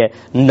ਜਾਂਦੇ ਐ।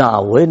 ਨਾ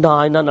ਓਏ ਨਾ,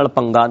 ਇਹਨਾਂ ਨਾਲ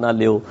ਪੰਗਾ ਨਾ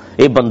ਲਿਓ,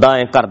 ਇਹ ਬੰਦਾ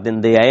ਐ ਕਰ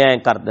ਦਿੰਦੇ ਐ, ਐ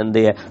ਕਰ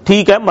ਦਿੰਦੇ ਐ।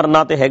 ਠੀਕ ਹੈ,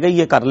 ਮਰਨਾ ਤੇ ਹੈਗਾ ਹੀ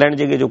ਹੈ, ਕਰ ਲੈਣ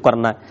ਜੇਗੇ ਜੋ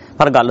ਕਰਨਾ,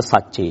 ਪਰ ਗੱਲ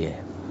ਸੱਚ ਹੀ ਹੈ।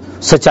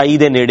 ਸਚਾਈ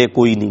ਦੇ ਨੇੜੇ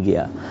ਕੋਈ ਨਹੀਂ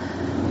ਗਿਆ।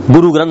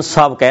 ਗੁਰੂ ਗ੍ਰੰਥ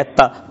ਸਾਹਿਬ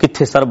ਕਹਿਤਾ,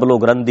 ਕਿੱਥੇ ਸਰਬਲੋ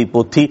ਗ੍ਰੰਥ ਦੀ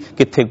ਪੋਥੀ,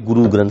 ਕਿੱਥੇ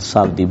ਗੁਰੂ ਗ੍ਰੰਥ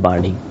ਸਾਹਿਬ ਦੀ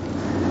ਬਾਣੀ।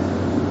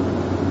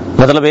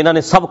 ਮਤਲਬ ਇਹਨਾਂ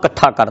ਨੇ ਸਭ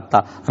ਇਕੱਠਾ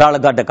ਕਰਤਾ, ਰਲ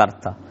ਗੱਡ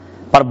ਕਰਤਾ,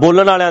 ਪਰ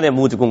ਬੋਲਣ ਵਾਲਿਆਂ ਦੇ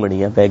ਮੂੰਹ ਚ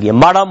ਘੁੰਗਣੀਆਂ ਪੈ ਗਈਆਂ।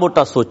 ਮਾੜਾ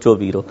ਮੋਟਾ ਸੋਚੋ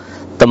ਵੀਰੋ,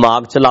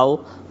 ਦਿਮਾਗ ਚਲਾਓ,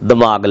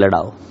 ਦਿਮਾਗ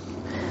ਲੜਾਓ।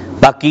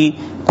 ਬਾਕੀ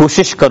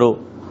ਕੋਸ਼ਿਸ਼ ਕਰੋ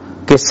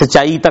ਕਿ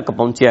ਸਚਾਈ ਤੱਕ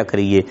ਪਹੁੰਚਿਆ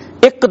ਕਰੀਏ,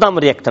 ਇੱਕਦਮ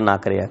ਰਿਐਕਟ ਨਾ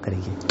ਕਰਿਆ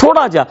ਕਰੀਏ,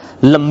 ਥੋੜਾ ਜਿਹਾ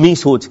ਲੰਮੀ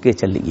ਸੋਚ ਕੇ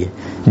ਚੱਲੀਏ।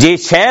 ਜੇ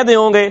ਸ਼ਹਿ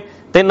ਦਿਓਗੇ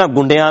ਤੇ ਇਹਨਾਂ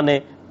ਗੁੰਡਿਆਂ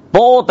ਨੇ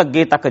ਬਹੁਤ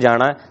ਅੱਗੇ ਤੱਕ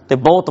ਜਾਣਾ ਤੇ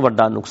ਬਹੁਤ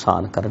ਵੱਡਾ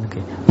ਨੁਕਸਾਨ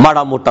ਕਰਨਗੇ।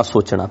 ਮਾੜਾ ਮੋਟਾ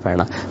ਸੋਚਣਾ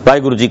ਪੈਣਾ।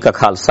 ਵਾਹਿਗੁਰੂ ਜੀ ਕਾ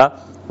ਖਾਲਸਾ,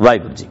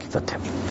 ਵਾਹਿਗੁਰੂ ਜੀ ਕੀ ਫਤਿਹ।